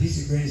greatest guy.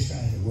 He's the greatest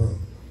guy in the world.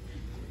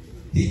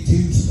 He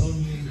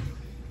tombstoned me.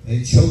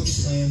 They choke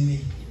slammed me.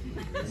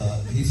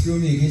 He threw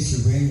me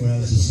against the ring when I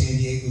was a San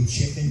Diego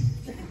Chicken.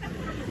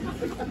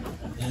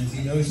 And if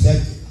you notice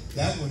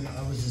that one,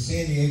 I was a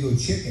San Diego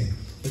Chicken,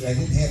 but I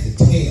didn't have the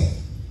tail.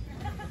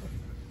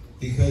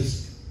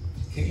 Because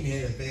Kane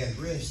had a bad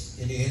wrist,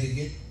 and he had to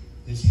get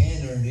his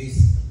hand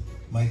underneath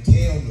my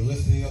tail to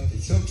lift me up to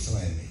choke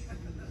slam me.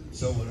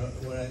 So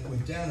when I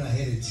went down, I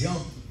had to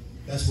jump.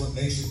 That's what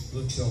makes it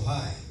look so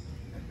high.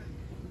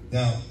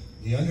 Now,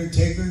 The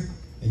Undertaker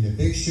and The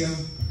Big Show,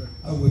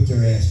 I whipped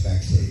their ass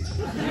backstage.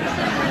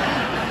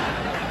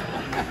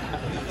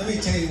 Let me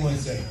tell you one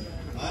thing.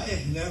 I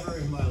have never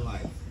in my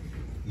life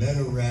met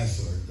a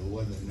wrestler that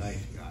wasn't a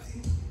nice guy.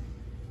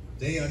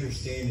 They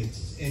understand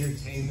it's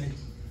entertainment,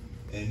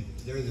 and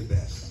they're the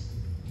best.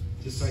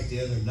 Just like the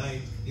other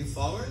night. You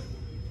follow her?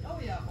 Oh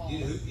yeah, I follow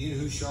her. You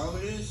know who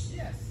Charlotte is?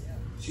 Yes.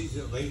 She's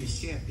the ladies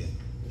champion.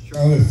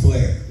 Charlotte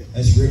Flair.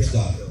 That's Rick's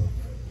daughter.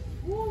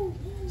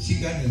 She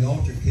got in an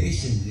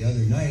altercation the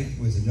other night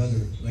with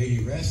another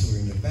lady wrestler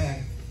in the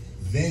back.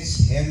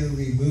 Vince had her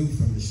removed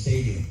from the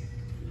stadium.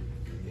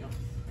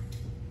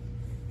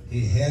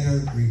 He had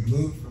her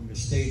removed from the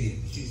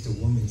stadium. She's the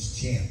women's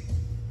champ.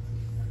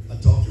 I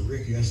talked to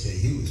Rick yesterday.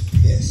 He was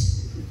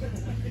pissed.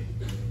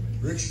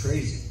 Rick's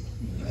crazy.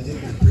 I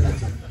did an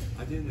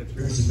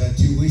appearance about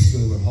 2 weeks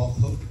ago with Hulk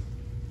Hogan.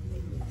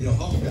 You know,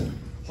 Hulk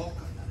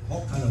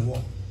kind of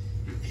walked.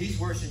 He's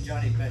worse than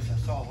Johnny Bench. I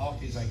saw Hulk,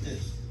 he's like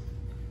this.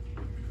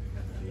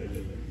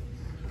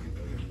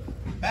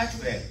 Back's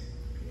bad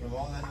from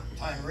all that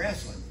time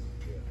wrestling.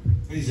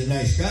 But he's a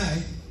nice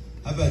guy.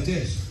 How about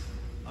this?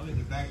 I'm in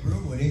the back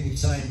room with him. He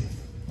signed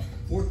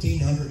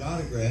 1,400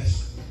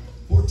 autographs.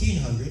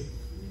 1,400.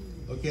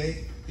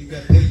 Okay? He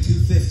got paid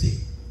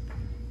 $250,000.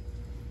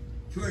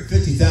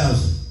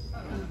 $250,000.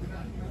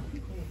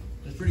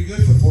 That's pretty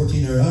good for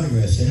 1,400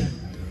 autographs, isn't it?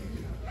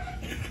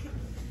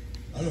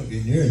 I don't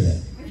get near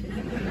that.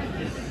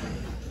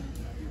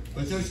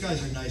 But those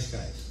guys are nice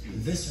guys.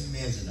 Vince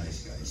McMahon's a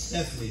nice guy.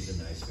 Stephanie's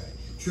a nice guy.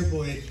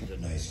 Triple H is a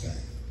nice guy.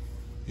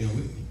 You know,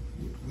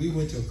 we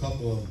went to a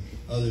couple of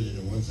other than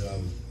the ones that I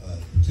was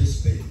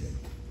participated in.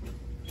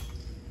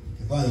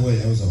 And by the way,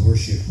 that was a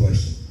horseshit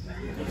question.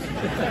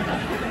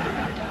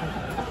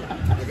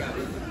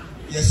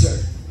 Yes, sir.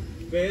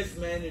 Best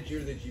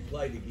manager that you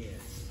played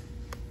against?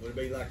 Would it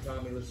be like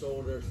Tommy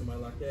Lasorda or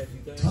somebody like that,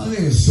 you think? Tommy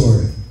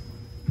Lasorda.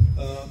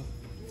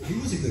 He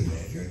was a good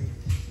manager.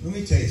 Let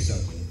me tell you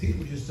something.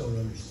 People just don't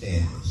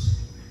understand this.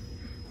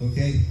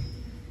 Okay?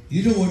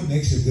 You know what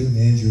makes a good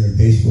manager in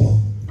baseball?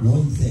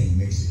 One thing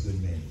makes a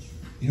good manager.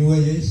 You know what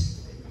it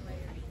is?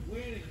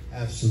 Winning.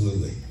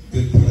 Absolutely.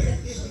 Good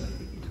players.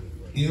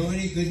 You know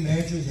any good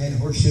managers had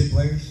horseshit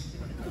players?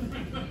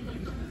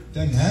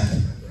 Doesn't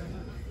happen.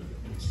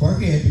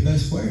 Sparky had the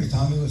best players,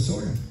 Tommy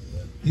Lasorda.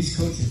 He's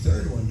coaching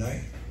third one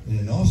night in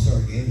an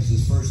all-star game. It's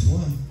his first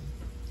one.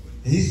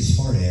 And he's a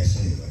smart ass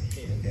anyway.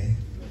 Okay?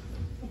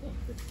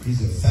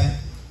 He's a fat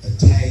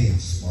Italian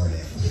smart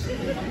ass.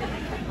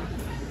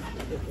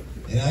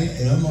 And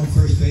I'm on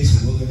first base,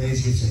 and Willie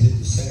Mays gets a hit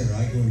to center.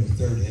 I go into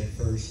third head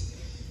first.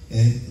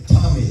 And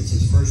Tommy, it's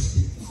his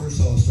first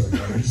all-star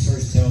game. He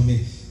starts telling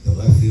me the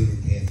left fielder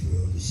can't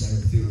throw, the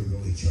center fielder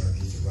really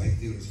charges, the right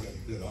fielder's got a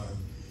good arm.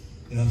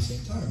 And I'm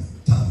saying,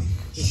 Tommy,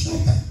 shut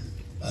up.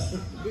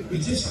 He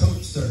just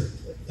coached third.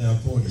 And I'm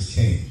pulling his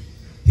chain.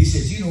 He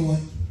says, you know what?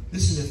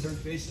 This is the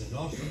third baseman in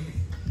all-star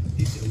game.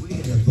 He said, we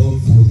had a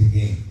vote for the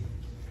game.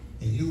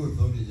 And you were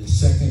voted the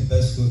second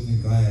best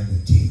looking guy on the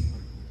team.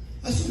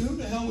 I said, who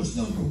the hell was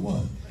number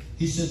one?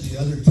 He said the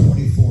other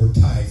 24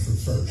 tied for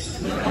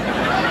first.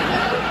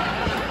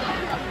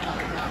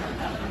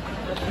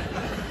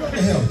 What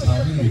the hell,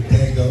 Tommy, you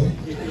dago?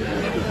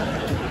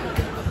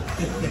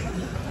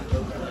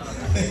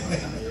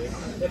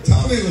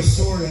 Tommy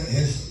Lasorda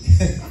has,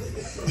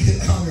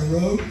 on the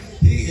road,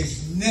 he has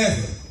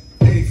never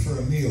paid for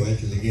a meal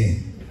after the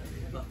game.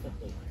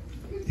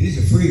 He's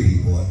a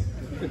freebie, boy.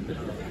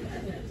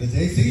 But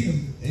they feed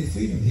him. They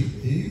feed him.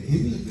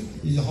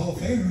 He's a Hall of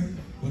Famer.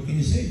 What can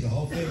you say? He's a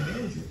Hall of Fame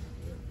manager.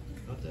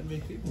 Not that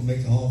many people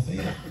make the Hall of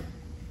Fame.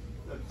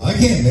 I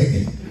can't make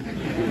it.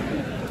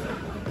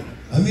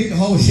 I make the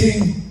Hall of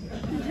Shame.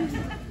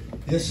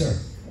 Yes, sir.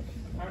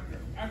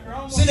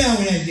 Sit down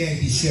with that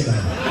Yankee shit on.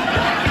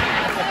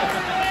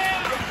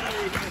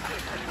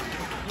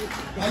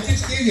 I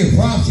just gave you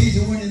props. He's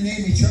the one that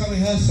named me Charlie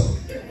Hustle.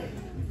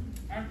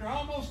 After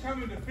almost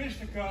coming to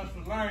fisticuffs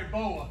with Larry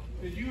Boa,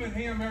 did you and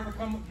him ever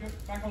come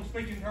back on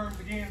speaking terms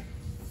again?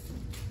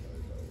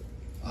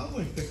 I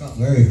wouldn't pick on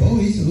Larry Boa.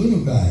 He's a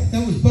little guy.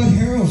 That was Bud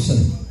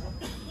Harrelson.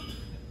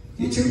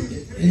 And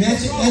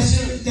that's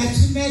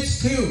the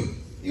Mets too.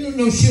 You don't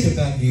know shit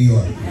about New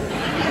York.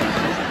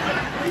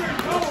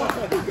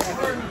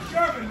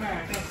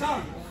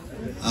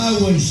 I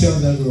wouldn't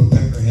shove that little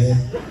peckerhead.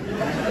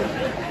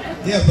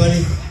 Yeah,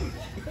 buddy.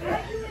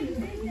 How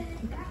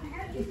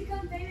did you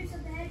become famous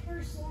of the head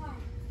first slide?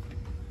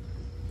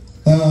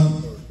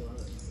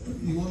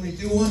 You want me to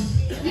do one?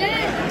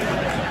 Yes.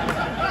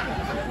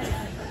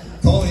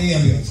 Call the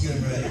ambulance. Get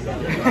him ready.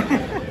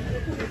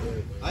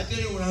 I did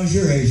it when I was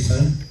your age,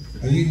 son.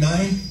 Are you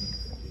 9?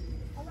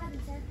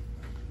 11, sir.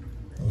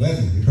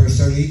 11. You better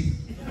start eating.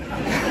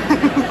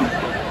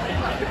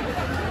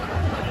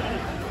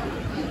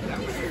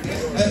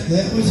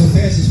 That was the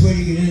fastest way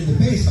to get into the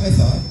base, I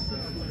thought.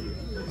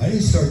 I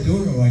didn't start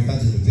doing it when I got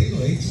to the big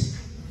leagues.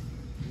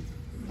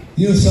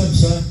 You know something,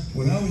 son?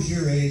 When I was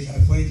your age, I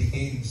played the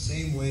game the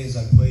same way as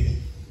I played it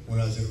when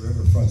I was at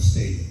Riverfront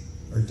Stadium,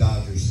 or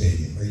Dodger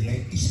Stadium, or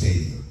Yankee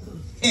Stadium.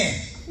 Yeah.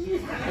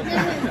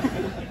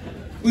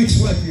 We'd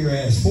swept your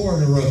ass 4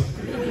 in a row.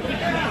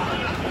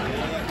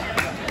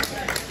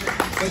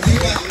 But you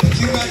got the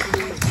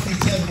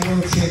 27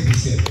 World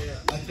Championship.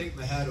 I take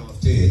my hat off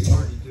to you. It's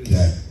hard to do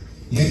that.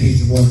 Yankees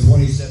have won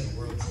 27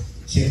 World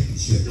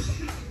Championships.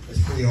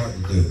 That's pretty hard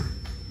to do.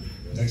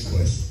 Next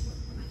question.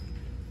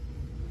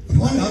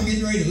 Come on, I'm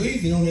getting ready to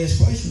leave. You don't ask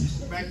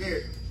questions. Back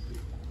here.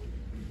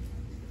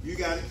 You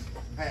got it.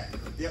 Pat.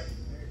 Yep.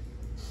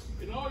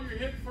 In all your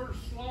head first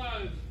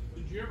slides,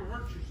 did you ever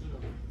hurt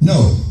yourself?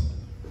 No.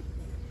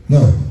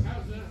 No.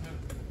 How's that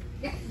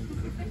happen?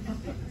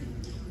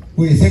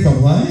 Well, you think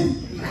I'm lying?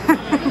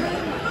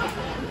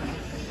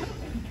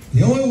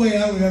 The only way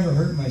I would ever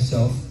hurt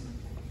myself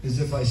is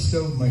if I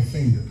stove my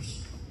fingers.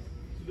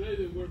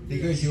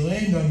 Because you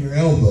land on your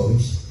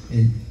elbows,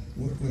 and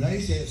when I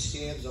used to have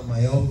scabs on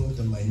my elbows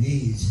and my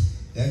knees,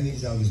 that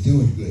means I was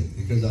doing good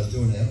because I was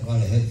doing a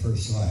lot of head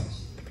first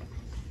slides.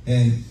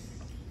 And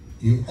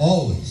you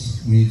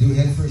always, when you do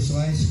head first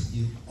slides,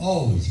 you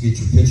always get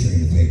your picture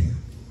in the paper.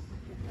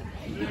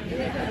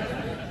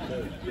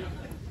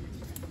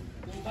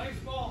 Will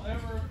baseball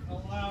ever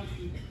allow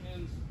you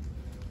in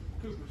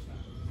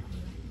Cooperstown?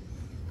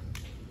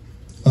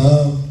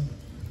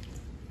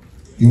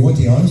 You want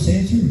the honest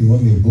answer, or you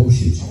want me to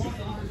bullshit you?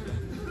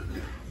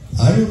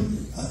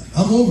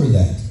 I'm over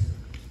that.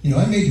 You know,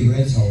 I made the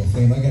Reds Hall of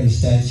Fame. I got a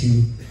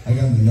statue. I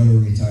got my number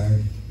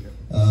retired.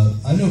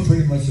 I know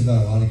pretty much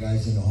about a lot of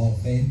guys in the Hall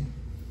of Fame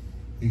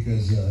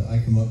because I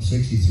come up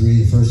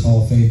 63. The first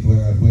Hall of Fame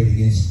player I played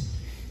against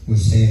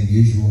was Sam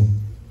Usual.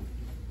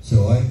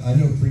 So I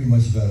know pretty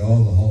much about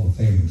all the Hall of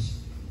Famers.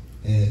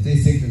 And if they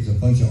think there's a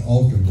bunch of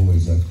altar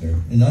boys up there,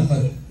 and I'm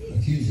not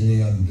accusing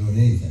any of them doing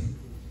anything,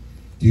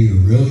 do you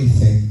really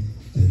think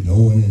that no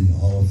one in the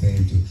Hall of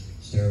Fame took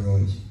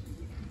steroids?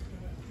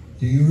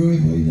 Do you really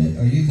believe that?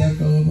 Are you that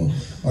gullible?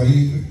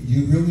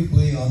 You really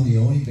believe I'm the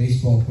only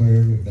baseball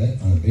player ever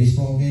bet on a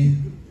baseball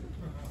game?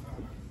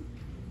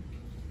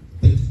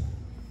 But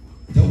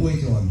don't wait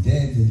till I'm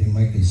dead, then you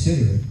might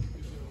consider it.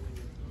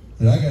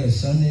 But I got a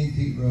son named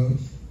Pete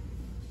Rose,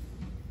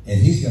 and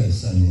he's got a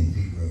son named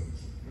Pete Rose.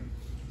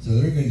 So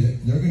they're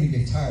going to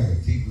get tired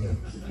of Pete Rose.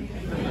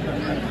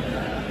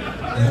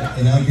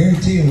 And I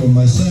guarantee you, when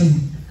my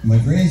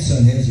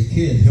grandson has a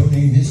kid, he'll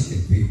name his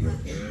kid Pete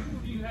Rose. Do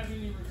you have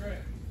any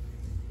regret?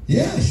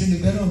 Yeah, I shouldn't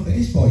have bet on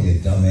baseball, you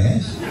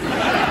dumbass.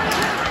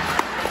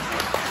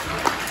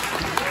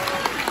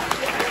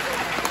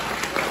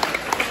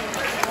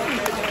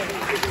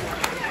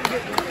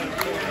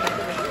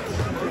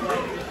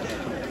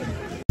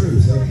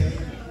 Truth, okay?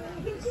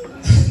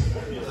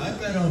 I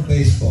bet on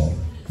baseball.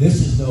 This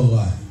is no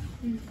lie.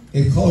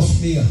 It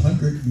cost me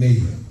 $100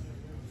 million.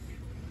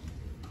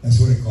 That's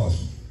what it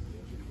cost me.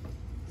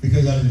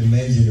 Because I've been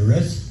managing the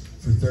Reds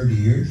for 30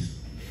 years,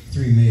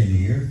 $3 million a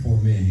year,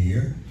 $4 million a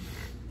year.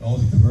 All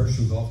the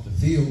commercials off the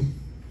field,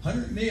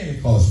 $100 million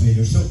it cost me.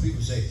 There's still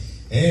people say,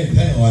 they ain't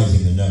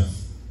penalizing enough.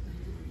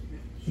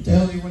 What the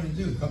hell do you want to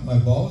do? Cut my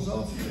balls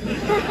off?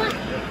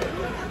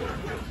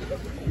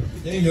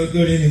 They ain't no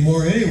good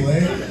anymore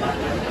anyway.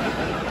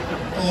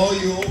 All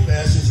you old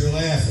bastards are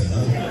laughing,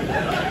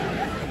 huh?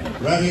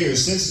 Right here,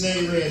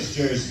 Cincinnati Reds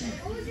jersey.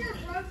 What was your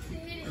approach to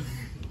hitting?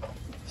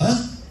 Huh?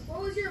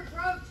 What was your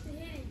approach to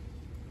hitting?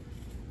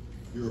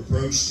 Your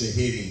approach to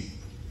hitting.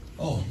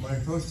 Oh, my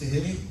approach to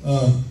hitting?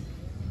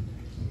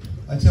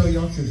 I tell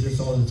youngsters this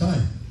all the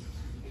time.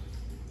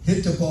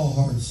 Hit the ball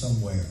hard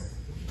somewhere.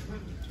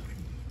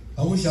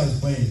 I wish I was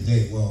playing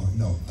today. Well,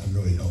 no, I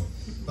really don't.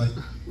 But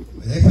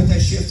when they put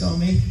that shift on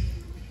me,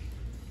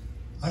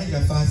 I think I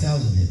got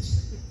 5,000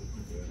 hits.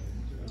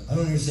 I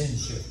don't understand the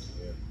shift.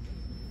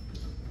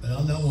 But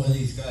I'm not one of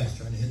these guys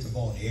trying to hit the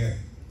ball in the air.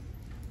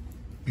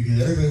 Because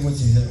everybody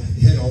wants to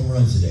hit home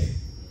runs today.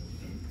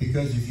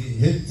 Because if you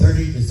hit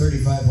 30 to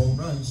 35 home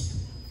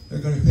runs, they're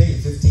going to pay you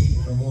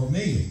 15 or more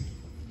million.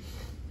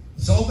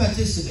 It's all about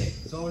this today.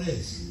 That's all it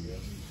is.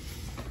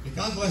 But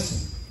God bless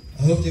them.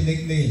 I hope they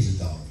make millions of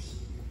dollars.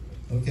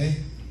 Okay?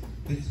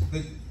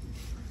 But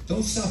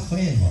don't stop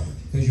playing hard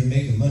because you're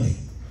making money.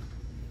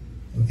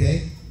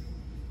 Okay?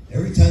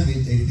 Every time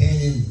they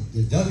pan in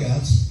the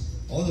dugouts,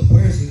 all the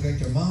players look like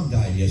their mom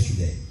died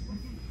yesterday.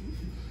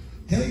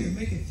 Hell, you're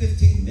making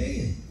 15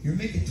 million. You're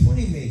making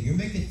 20 million. You're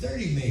making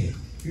 30 million.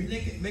 You're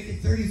making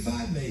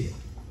 35 million.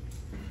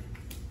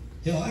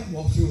 Hell, I'd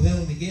walk through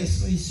hell in a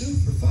gasoline suit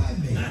for 5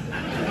 million.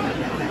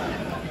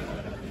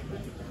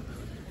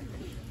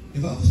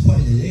 If I was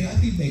playing today,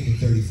 I'd be making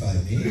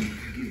 35 million.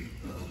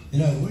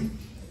 And I wouldn't,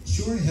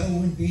 sure the hell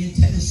wouldn't be in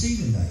Tennessee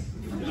tonight.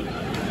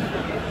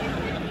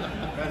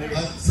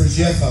 For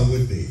Jeff, I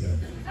would be.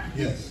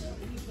 Yes.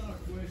 It's not a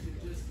question,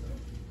 just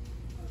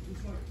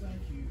like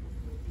thank you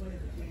for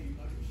playing the game.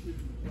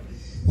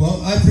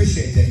 Well, I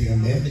appreciate that,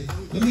 young man. But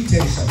let me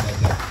tell you something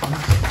about that.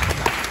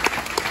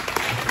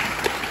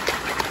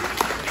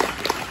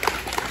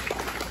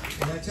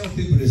 And I tell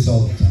people this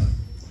all the time.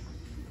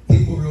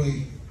 People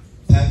really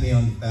pat me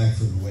on the back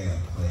for the way I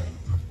play.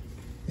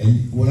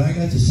 And what I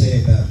got to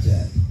say about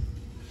that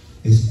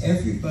is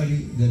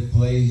everybody that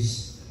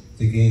plays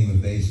the game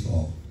of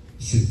baseball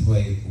should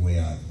play the way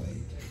I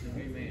played.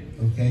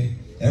 Okay?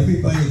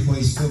 Everybody who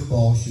plays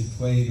football should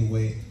play the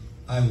way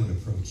I would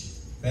approach it.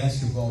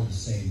 Basketball the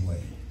same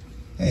way.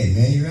 Hey,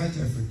 man, you're out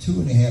there for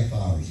 2.5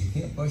 hours. You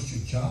can't bust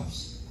your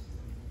chops.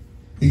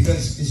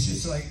 Because it's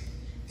just like,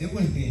 it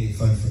wouldn't be any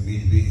fun for me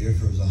to be here if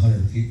there was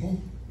 100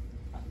 people.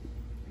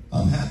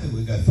 I'm happy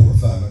we got 400 or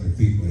 500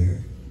 people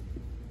here.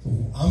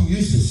 I'm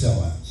used to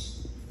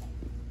sellouts.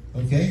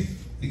 Okay?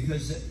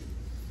 Because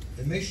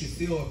it makes you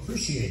feel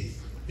appreciated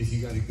if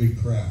you got a good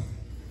crowd.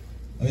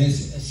 I mean,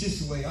 it's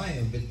just the way I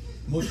am, but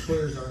most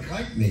players aren't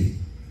like me.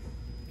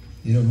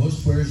 You know,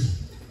 most players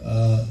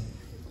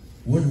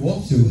wouldn't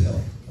walk through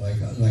hell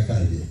like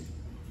I did.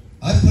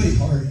 I played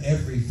hard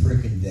every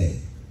freaking day.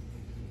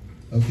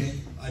 Okay?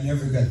 I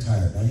never got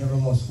tired. I never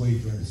lost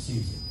weight during the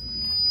season.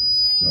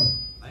 Sure,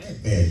 I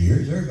had bad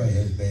years. Everybody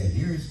has bad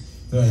years.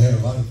 But I had a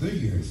lot of good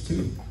years,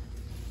 too.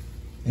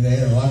 And I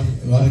had a lot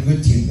of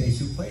good teammates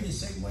who played the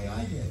same way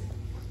I did.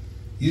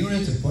 You don't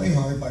have to play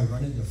hard by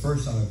running the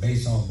first on a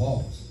base on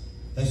balls.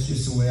 That's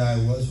just the way I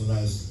was when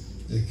I was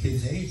the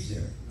kid's age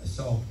there. I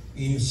saw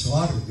Ian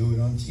Slaughter do it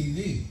on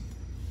TV.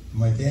 And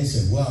my dad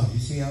said, wow, you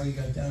see how he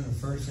got down to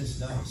first? That's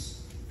nice.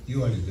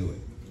 You ought to do it.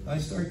 I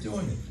started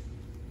doing it.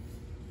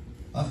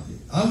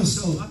 I was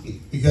so lucky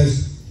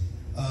because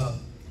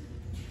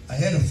I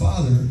had a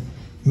father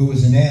who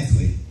was an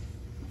athlete.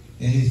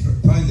 And he's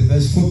probably the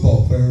best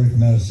football player to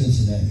come out of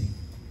Cincinnati.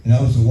 And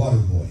I was the water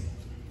boy.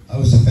 I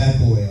was the bat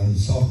boy on the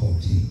softball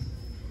team.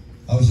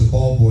 I was the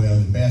ball boy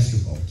on the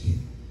basketball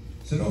team.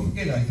 So don't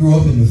forget, I grew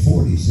up in the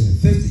 40s and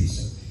the 50s.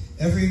 So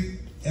every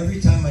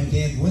time my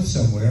dad went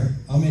somewhere,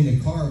 I'm in the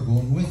car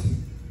going with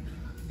him.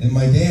 And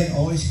my dad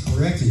always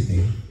corrected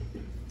me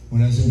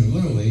when I was in the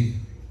Little League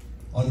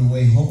on the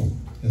way home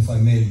if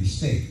I made a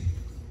mistake.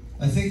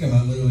 I think in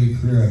my Little League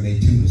career, I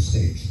made 2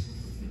 mistakes.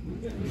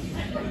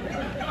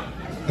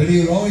 But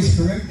he would always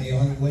correct me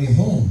on the way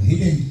home. He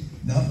didn't,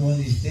 not one of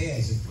these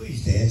dads, and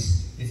please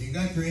dads, if you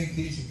got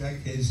grandkids, you got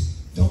kids,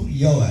 don't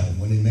yell at them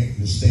when they make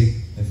a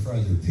mistake in front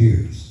of their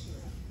peers.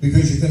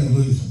 Because you're going to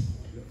lose them.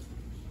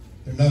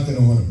 They're not going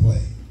to want to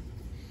play.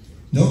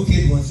 No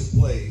kid wants to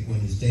play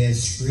when his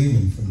dad's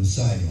screaming from the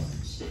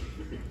sidelines.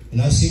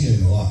 And I've seen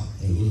it a lot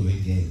in Little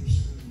League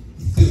games.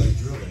 You feel like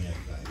drilling that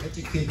guy. Let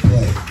the kid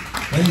play.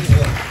 Let him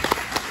play.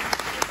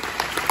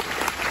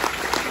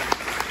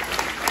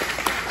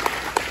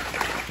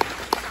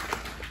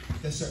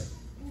 Yes, sir.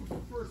 What was the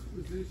first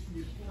position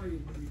you played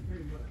when you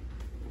came up?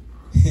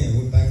 Yeah,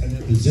 we're back on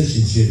that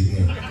position shit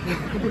again.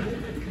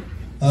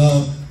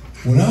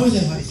 When I was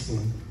in high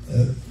school,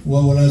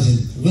 when I was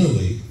in Little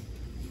League,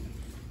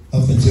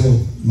 up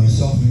until my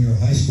sophomore year of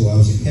high school, I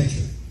was a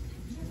catcher.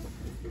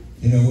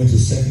 And I went to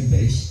second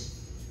base,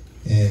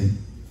 and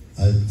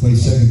I played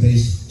second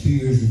base 2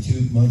 years and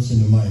 2 months in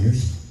the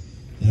minors.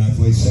 And I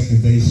played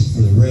second base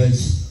for the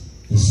Reds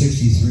in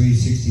 63,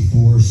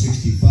 64,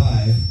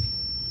 65.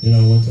 Then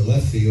I went to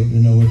left field,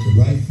 then I went to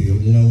right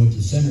field, then I went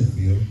to center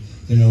field,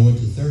 then I went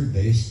to third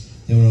base,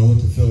 then when I went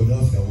to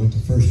Philadelphia, I went to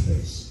first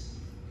base.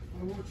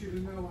 I want you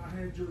to know I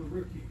had your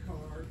rookie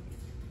card.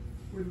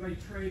 When they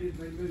traded,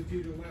 they moved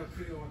you to left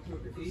field. I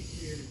took an each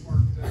kid and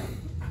marked it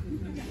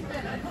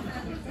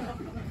out.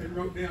 And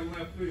wrote down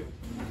left field.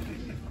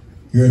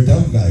 You're a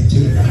dumb guy,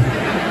 too.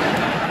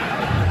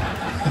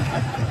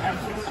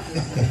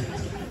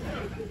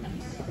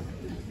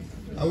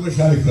 I wish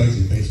I had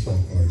collected baseball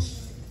cards.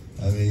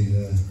 I mean,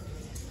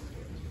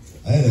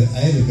 I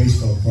had a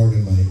baseball card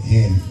in my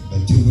hand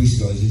about 2 weeks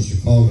ago. I was in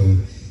Chicago.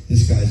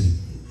 This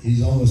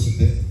he's almost a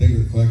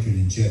bigger collector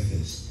than Jeff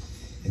is.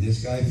 And this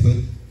guy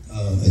put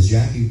a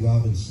Jackie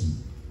Robinson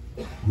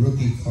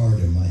rookie card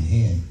in my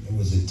hand. It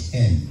was a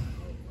 10.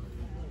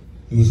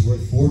 It was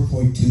worth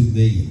 $4.2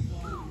 million.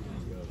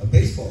 A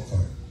baseball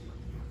card.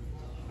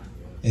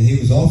 And he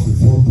was offered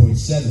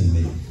 $4.7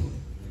 million for it.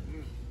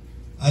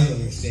 I don't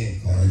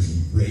understand cards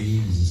and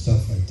ratings and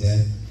stuff like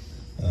that.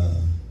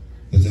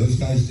 But those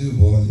guys do,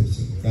 boy. Those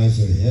guys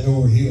are head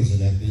over heels in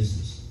that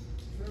business.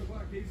 Sounds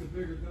like he's a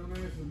bigger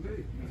dumbass than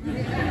me.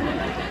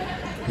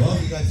 Well,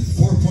 you got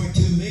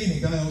 4.2 million.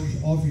 The guy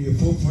offered you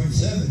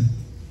 4.7.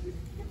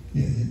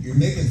 You're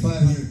making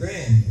 500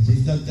 grand.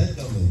 He's not that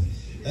dumb.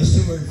 That's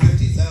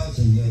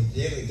 250,000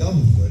 daily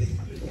double, buddy.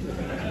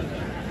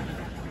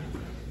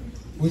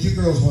 What you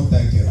girls want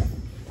back there?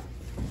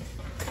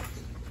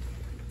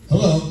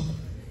 Hello,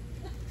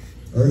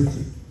 Earth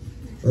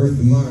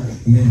and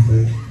Mars. Come in,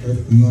 please.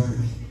 Earth and Mars.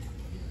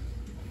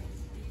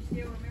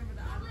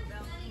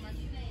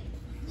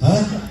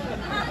 Huh?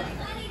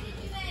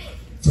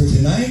 For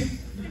tonight?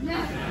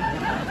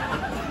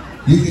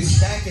 You can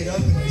stack it up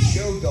and a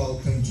show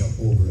dog comes up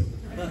over it.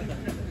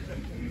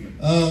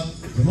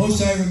 The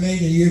most I ever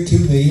made in a year,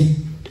 $2 million.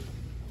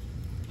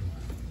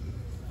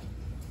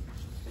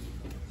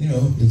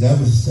 know, that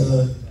was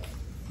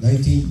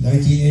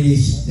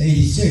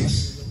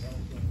 1986.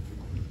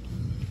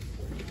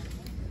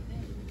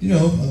 You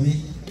know, I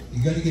mean,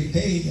 you got to get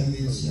paid. I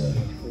mean, it's,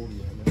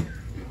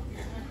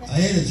 I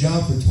had a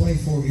job for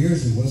 24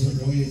 years. It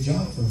wasn't really a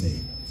job for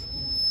me.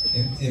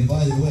 And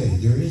by the way,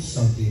 there is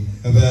something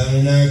about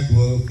an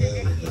aqua.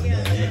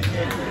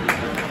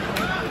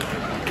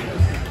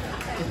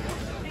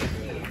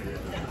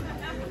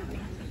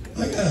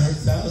 I got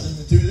 100,000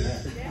 to do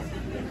that.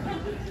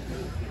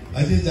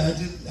 I did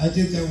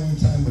that one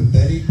time with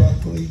Betty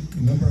Buckley.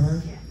 Remember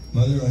her?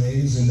 Mother on 8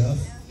 is Enough.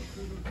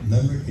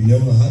 Remember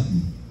Enola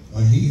Hutton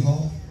on Hee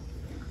Haw?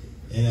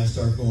 And I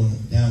started going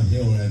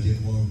downhill, and I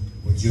did one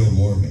with Joe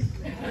Morgan.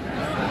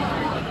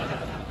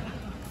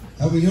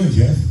 How we doing,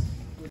 Jeff?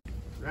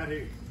 Right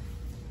here.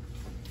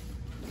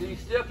 Do you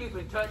still keep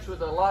in touch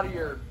with a lot of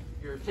your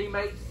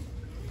teammates?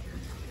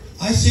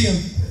 I see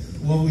him.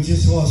 Well, we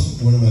just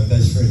lost one of my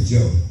best friends,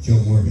 Joe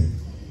Morgan.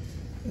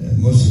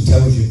 Most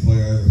intelligent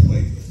player I ever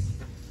played with.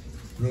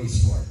 Really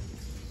smart.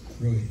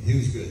 Really, he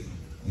was good.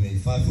 I mean,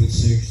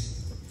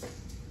 5'6",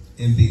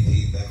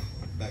 MVP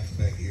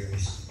back-to-back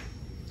years.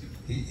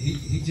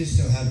 He just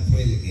knew how to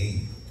play the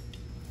game.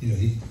 You know,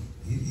 he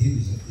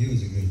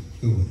was a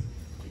good one.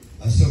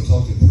 I still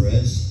talk to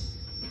Perez.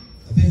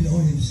 I've been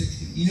knowing him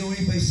 60. You know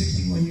anybody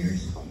 61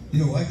 years?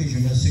 You know why? Because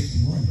you're not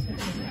 61.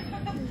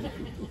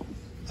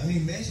 I mean,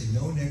 imagine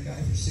knowing that guy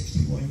for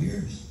 61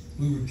 years.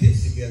 We were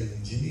kids together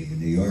in Geneva,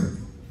 New York.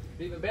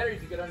 Even better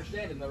if you could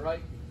understand him, though,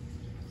 right?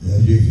 Yeah,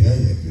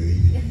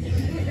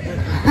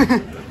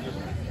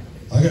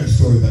 I got a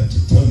story about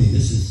Tony.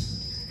 This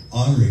is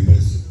honorary, but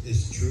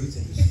it's the truth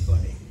and it's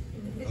funny.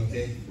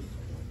 Okay?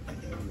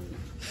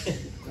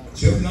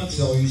 Joe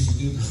Nuxall used to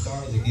do the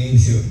Star of the Game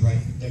show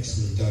right next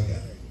to the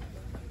dugout.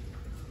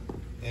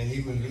 And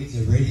he would leave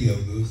the radio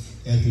booth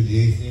after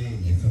the 8th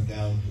inning and come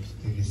down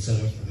to get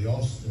set up for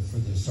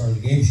the Star of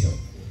the Game show.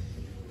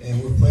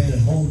 And we're playing at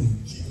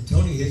home.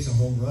 Tony hits a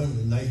home run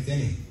in the 9th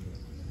inning.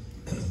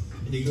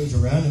 And he goes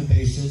around the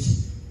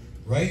bases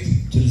right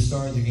to the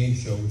Star of the Game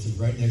show, which is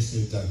right next to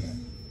the dugout.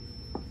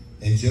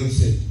 And Joe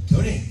said,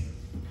 Tony,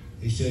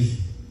 he says,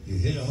 you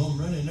hit a home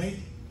run tonight?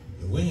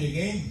 You win the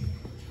game?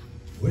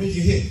 What did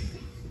you hit?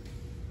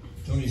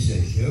 Tony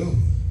says, Joe,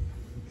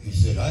 he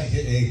said, I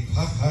hit a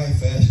cock-high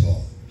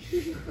fastball.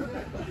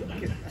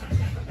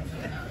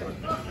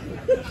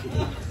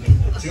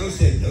 Joe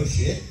said, no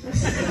shit.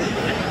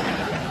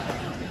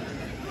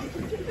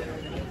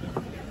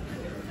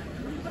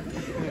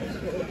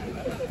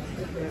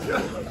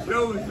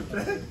 Joe was the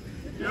best.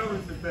 Joe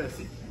was the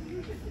best.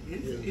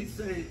 He'd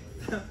say,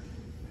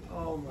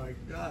 oh my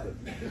God.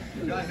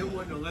 The guy hit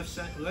one to left,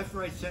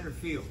 right, center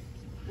field.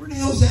 Where the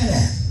hell's that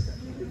at?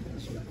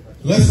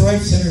 Left,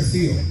 right, center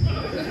field.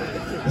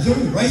 It's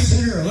only right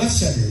center or left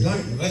center. It's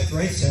not left,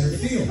 right, center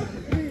field.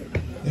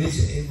 And he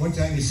said, one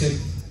time he said,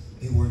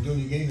 hey, we're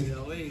doing a game in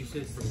LA. He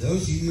said, for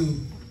those of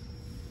you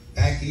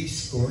back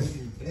east scoring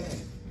in bed,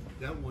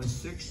 that one's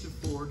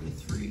 6-4 to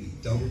 3.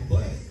 Double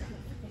play.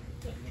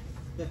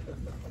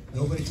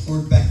 Nobody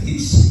scored back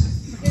east.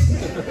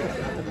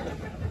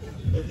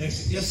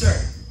 Yes, sir.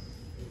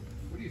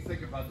 What do you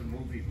think about the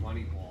movie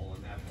Moneyball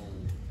and that whole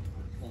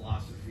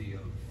philosophy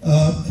of?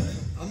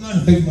 I'm not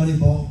a big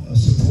Moneyball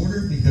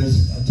supporter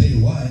because I'll tell you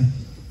why.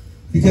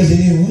 Because they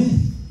didn't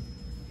win.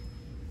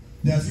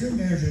 Now, if you're a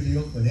manager of the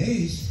Oakland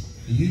A's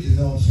and you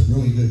develop some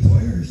really good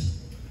players,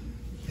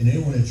 and they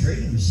want to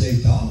trade them to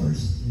save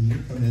dollars, and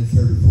you're coming in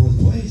 3rd or 4th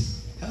place,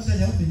 how's that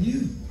helping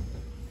you?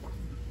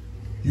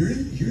 You're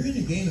in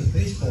a game of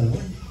baseball,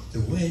 1,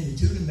 to win, and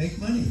 2, to make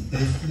money.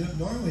 And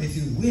normally, if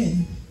you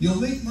win, you'll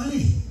make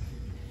money.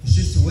 It's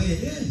just the way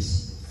it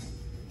is.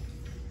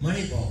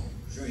 Moneyball.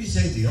 Sure, you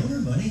saved the owner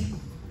money.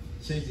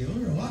 Saved the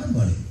owner a lot of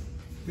money.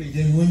 But he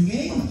didn't win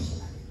games.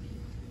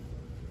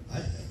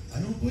 I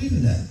don't believe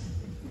in that.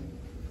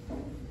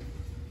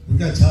 We've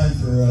got time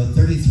for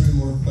 33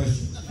 more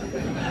questions.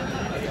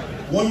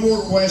 One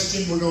more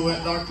question. We're going to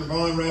let Dr.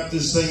 Vaughn wrap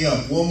this thing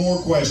up. One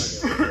more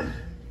question.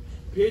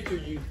 Pitcher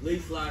you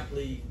least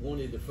likely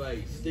wanted to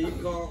face,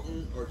 Steve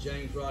Carlton or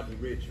James Rodney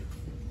Richard?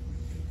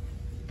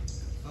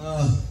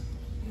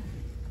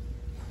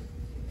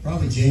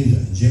 Probably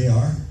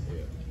JR,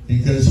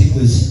 because he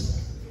was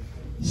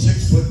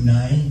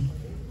 6'9",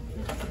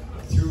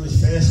 threw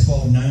his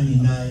fastball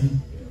 99,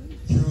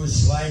 threw his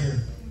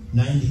slider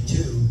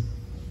 92,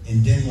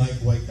 and didn't like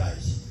white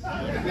guys.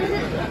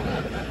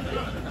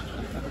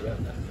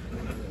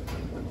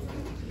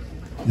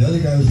 The other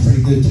guy was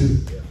pretty good too.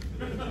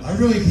 I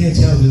really can't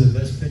tell who the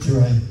best pitcher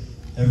I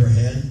ever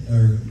had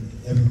or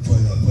ever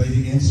played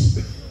against.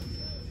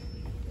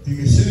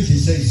 Because as soon as you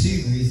say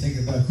Seaver, you think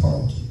about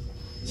Carlton.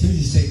 As soon as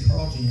you say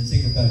Carlton, you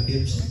think about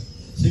Gibson.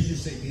 As soon as you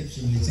say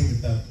Gibson, you think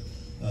about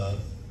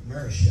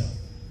Marichal.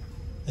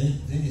 Then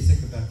you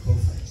think about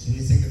Koufax. Then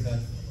you think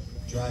about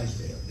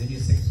Drysdale. Then you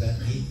think about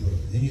Negro.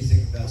 Then you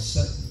think about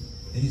Sutton.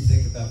 Then you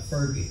think about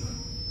Fergie.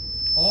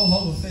 All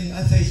Hall of Fame.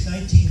 I faced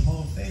 19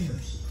 Hall of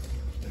Famers.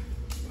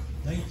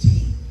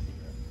 19.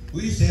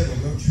 We used to have a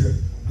road trip.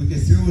 We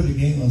get through with a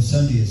game on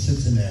Sunday at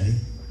Cincinnati.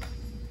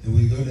 And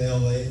we go to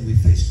LA and we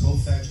face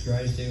Colfax,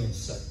 Drysdale, and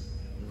Sutton.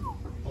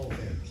 Hall of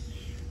Famers.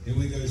 Then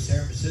we go to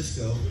San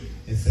Francisco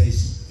and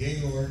face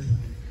Gaylord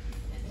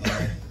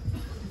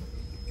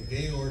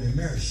and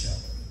Marischal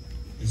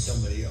and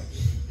somebody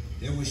else.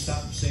 Then we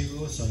stop in St.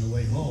 Louis on the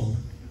way home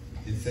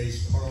and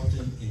face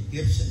Carlton and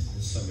Gibson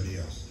and somebody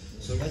else.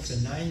 So that's a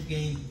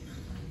 9-game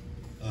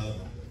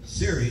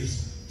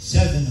series,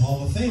 7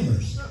 Hall of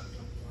Famers.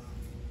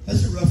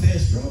 That's a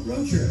rough-ass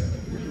road trip.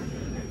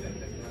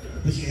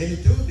 But you had to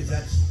do it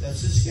because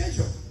that's the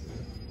schedule.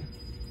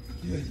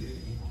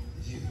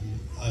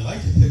 I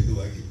like to pick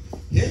who I could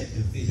hit.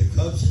 It'd be the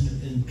Cubs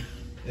in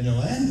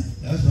Atlanta.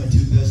 That was my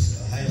 2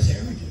 best, highest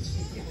averages.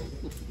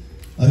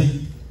 I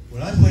mean,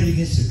 when I played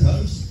against the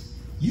Cubs,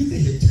 you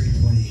could hit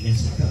 320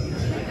 against the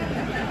Cubs.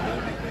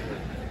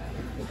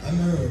 I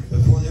remember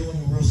before they won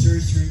the World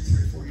Series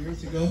 3 or 4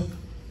 years ago,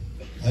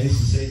 I used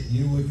to say,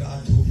 you know what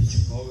God told the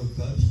Chicago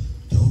Cubs?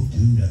 Don't do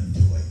nothing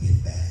until I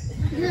get back.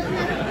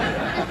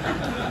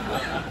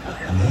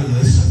 And they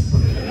listened.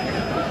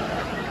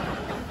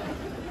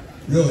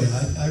 Really,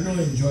 I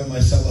really enjoyed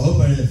myself. I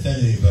hope I didn't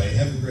offend anybody.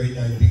 Have a great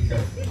night. Be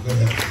careful. Go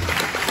ahead.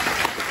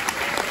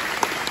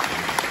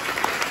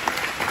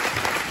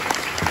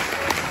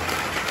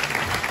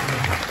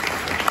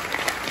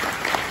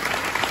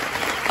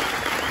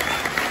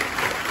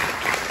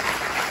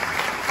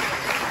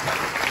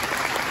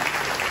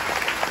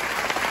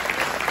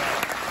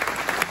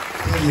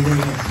 Thank you very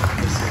much.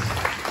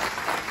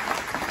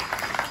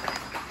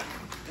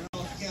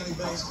 County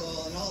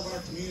Baseball and all of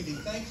our community,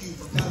 thank you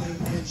for coming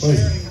and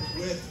sharing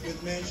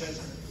with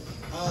Manchester.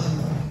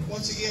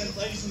 Once again,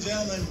 ladies and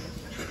gentlemen,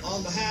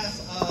 on behalf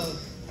of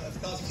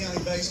Coffee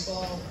County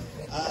Baseball,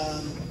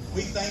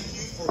 we thank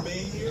you for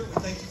being here. We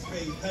thank you for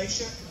being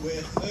patient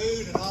with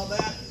food and all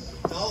that.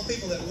 To all the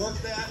people that work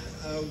that,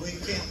 we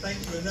can't thank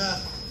you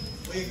enough.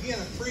 We again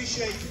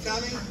appreciate you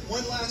coming.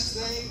 One last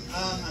thing,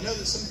 I know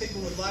that some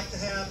people would like to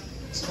have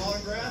some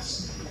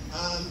autographs.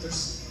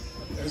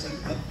 There's a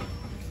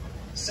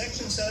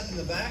section set up in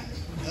the back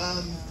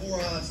for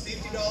a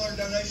 $50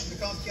 donation to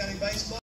Coffee County Baseball.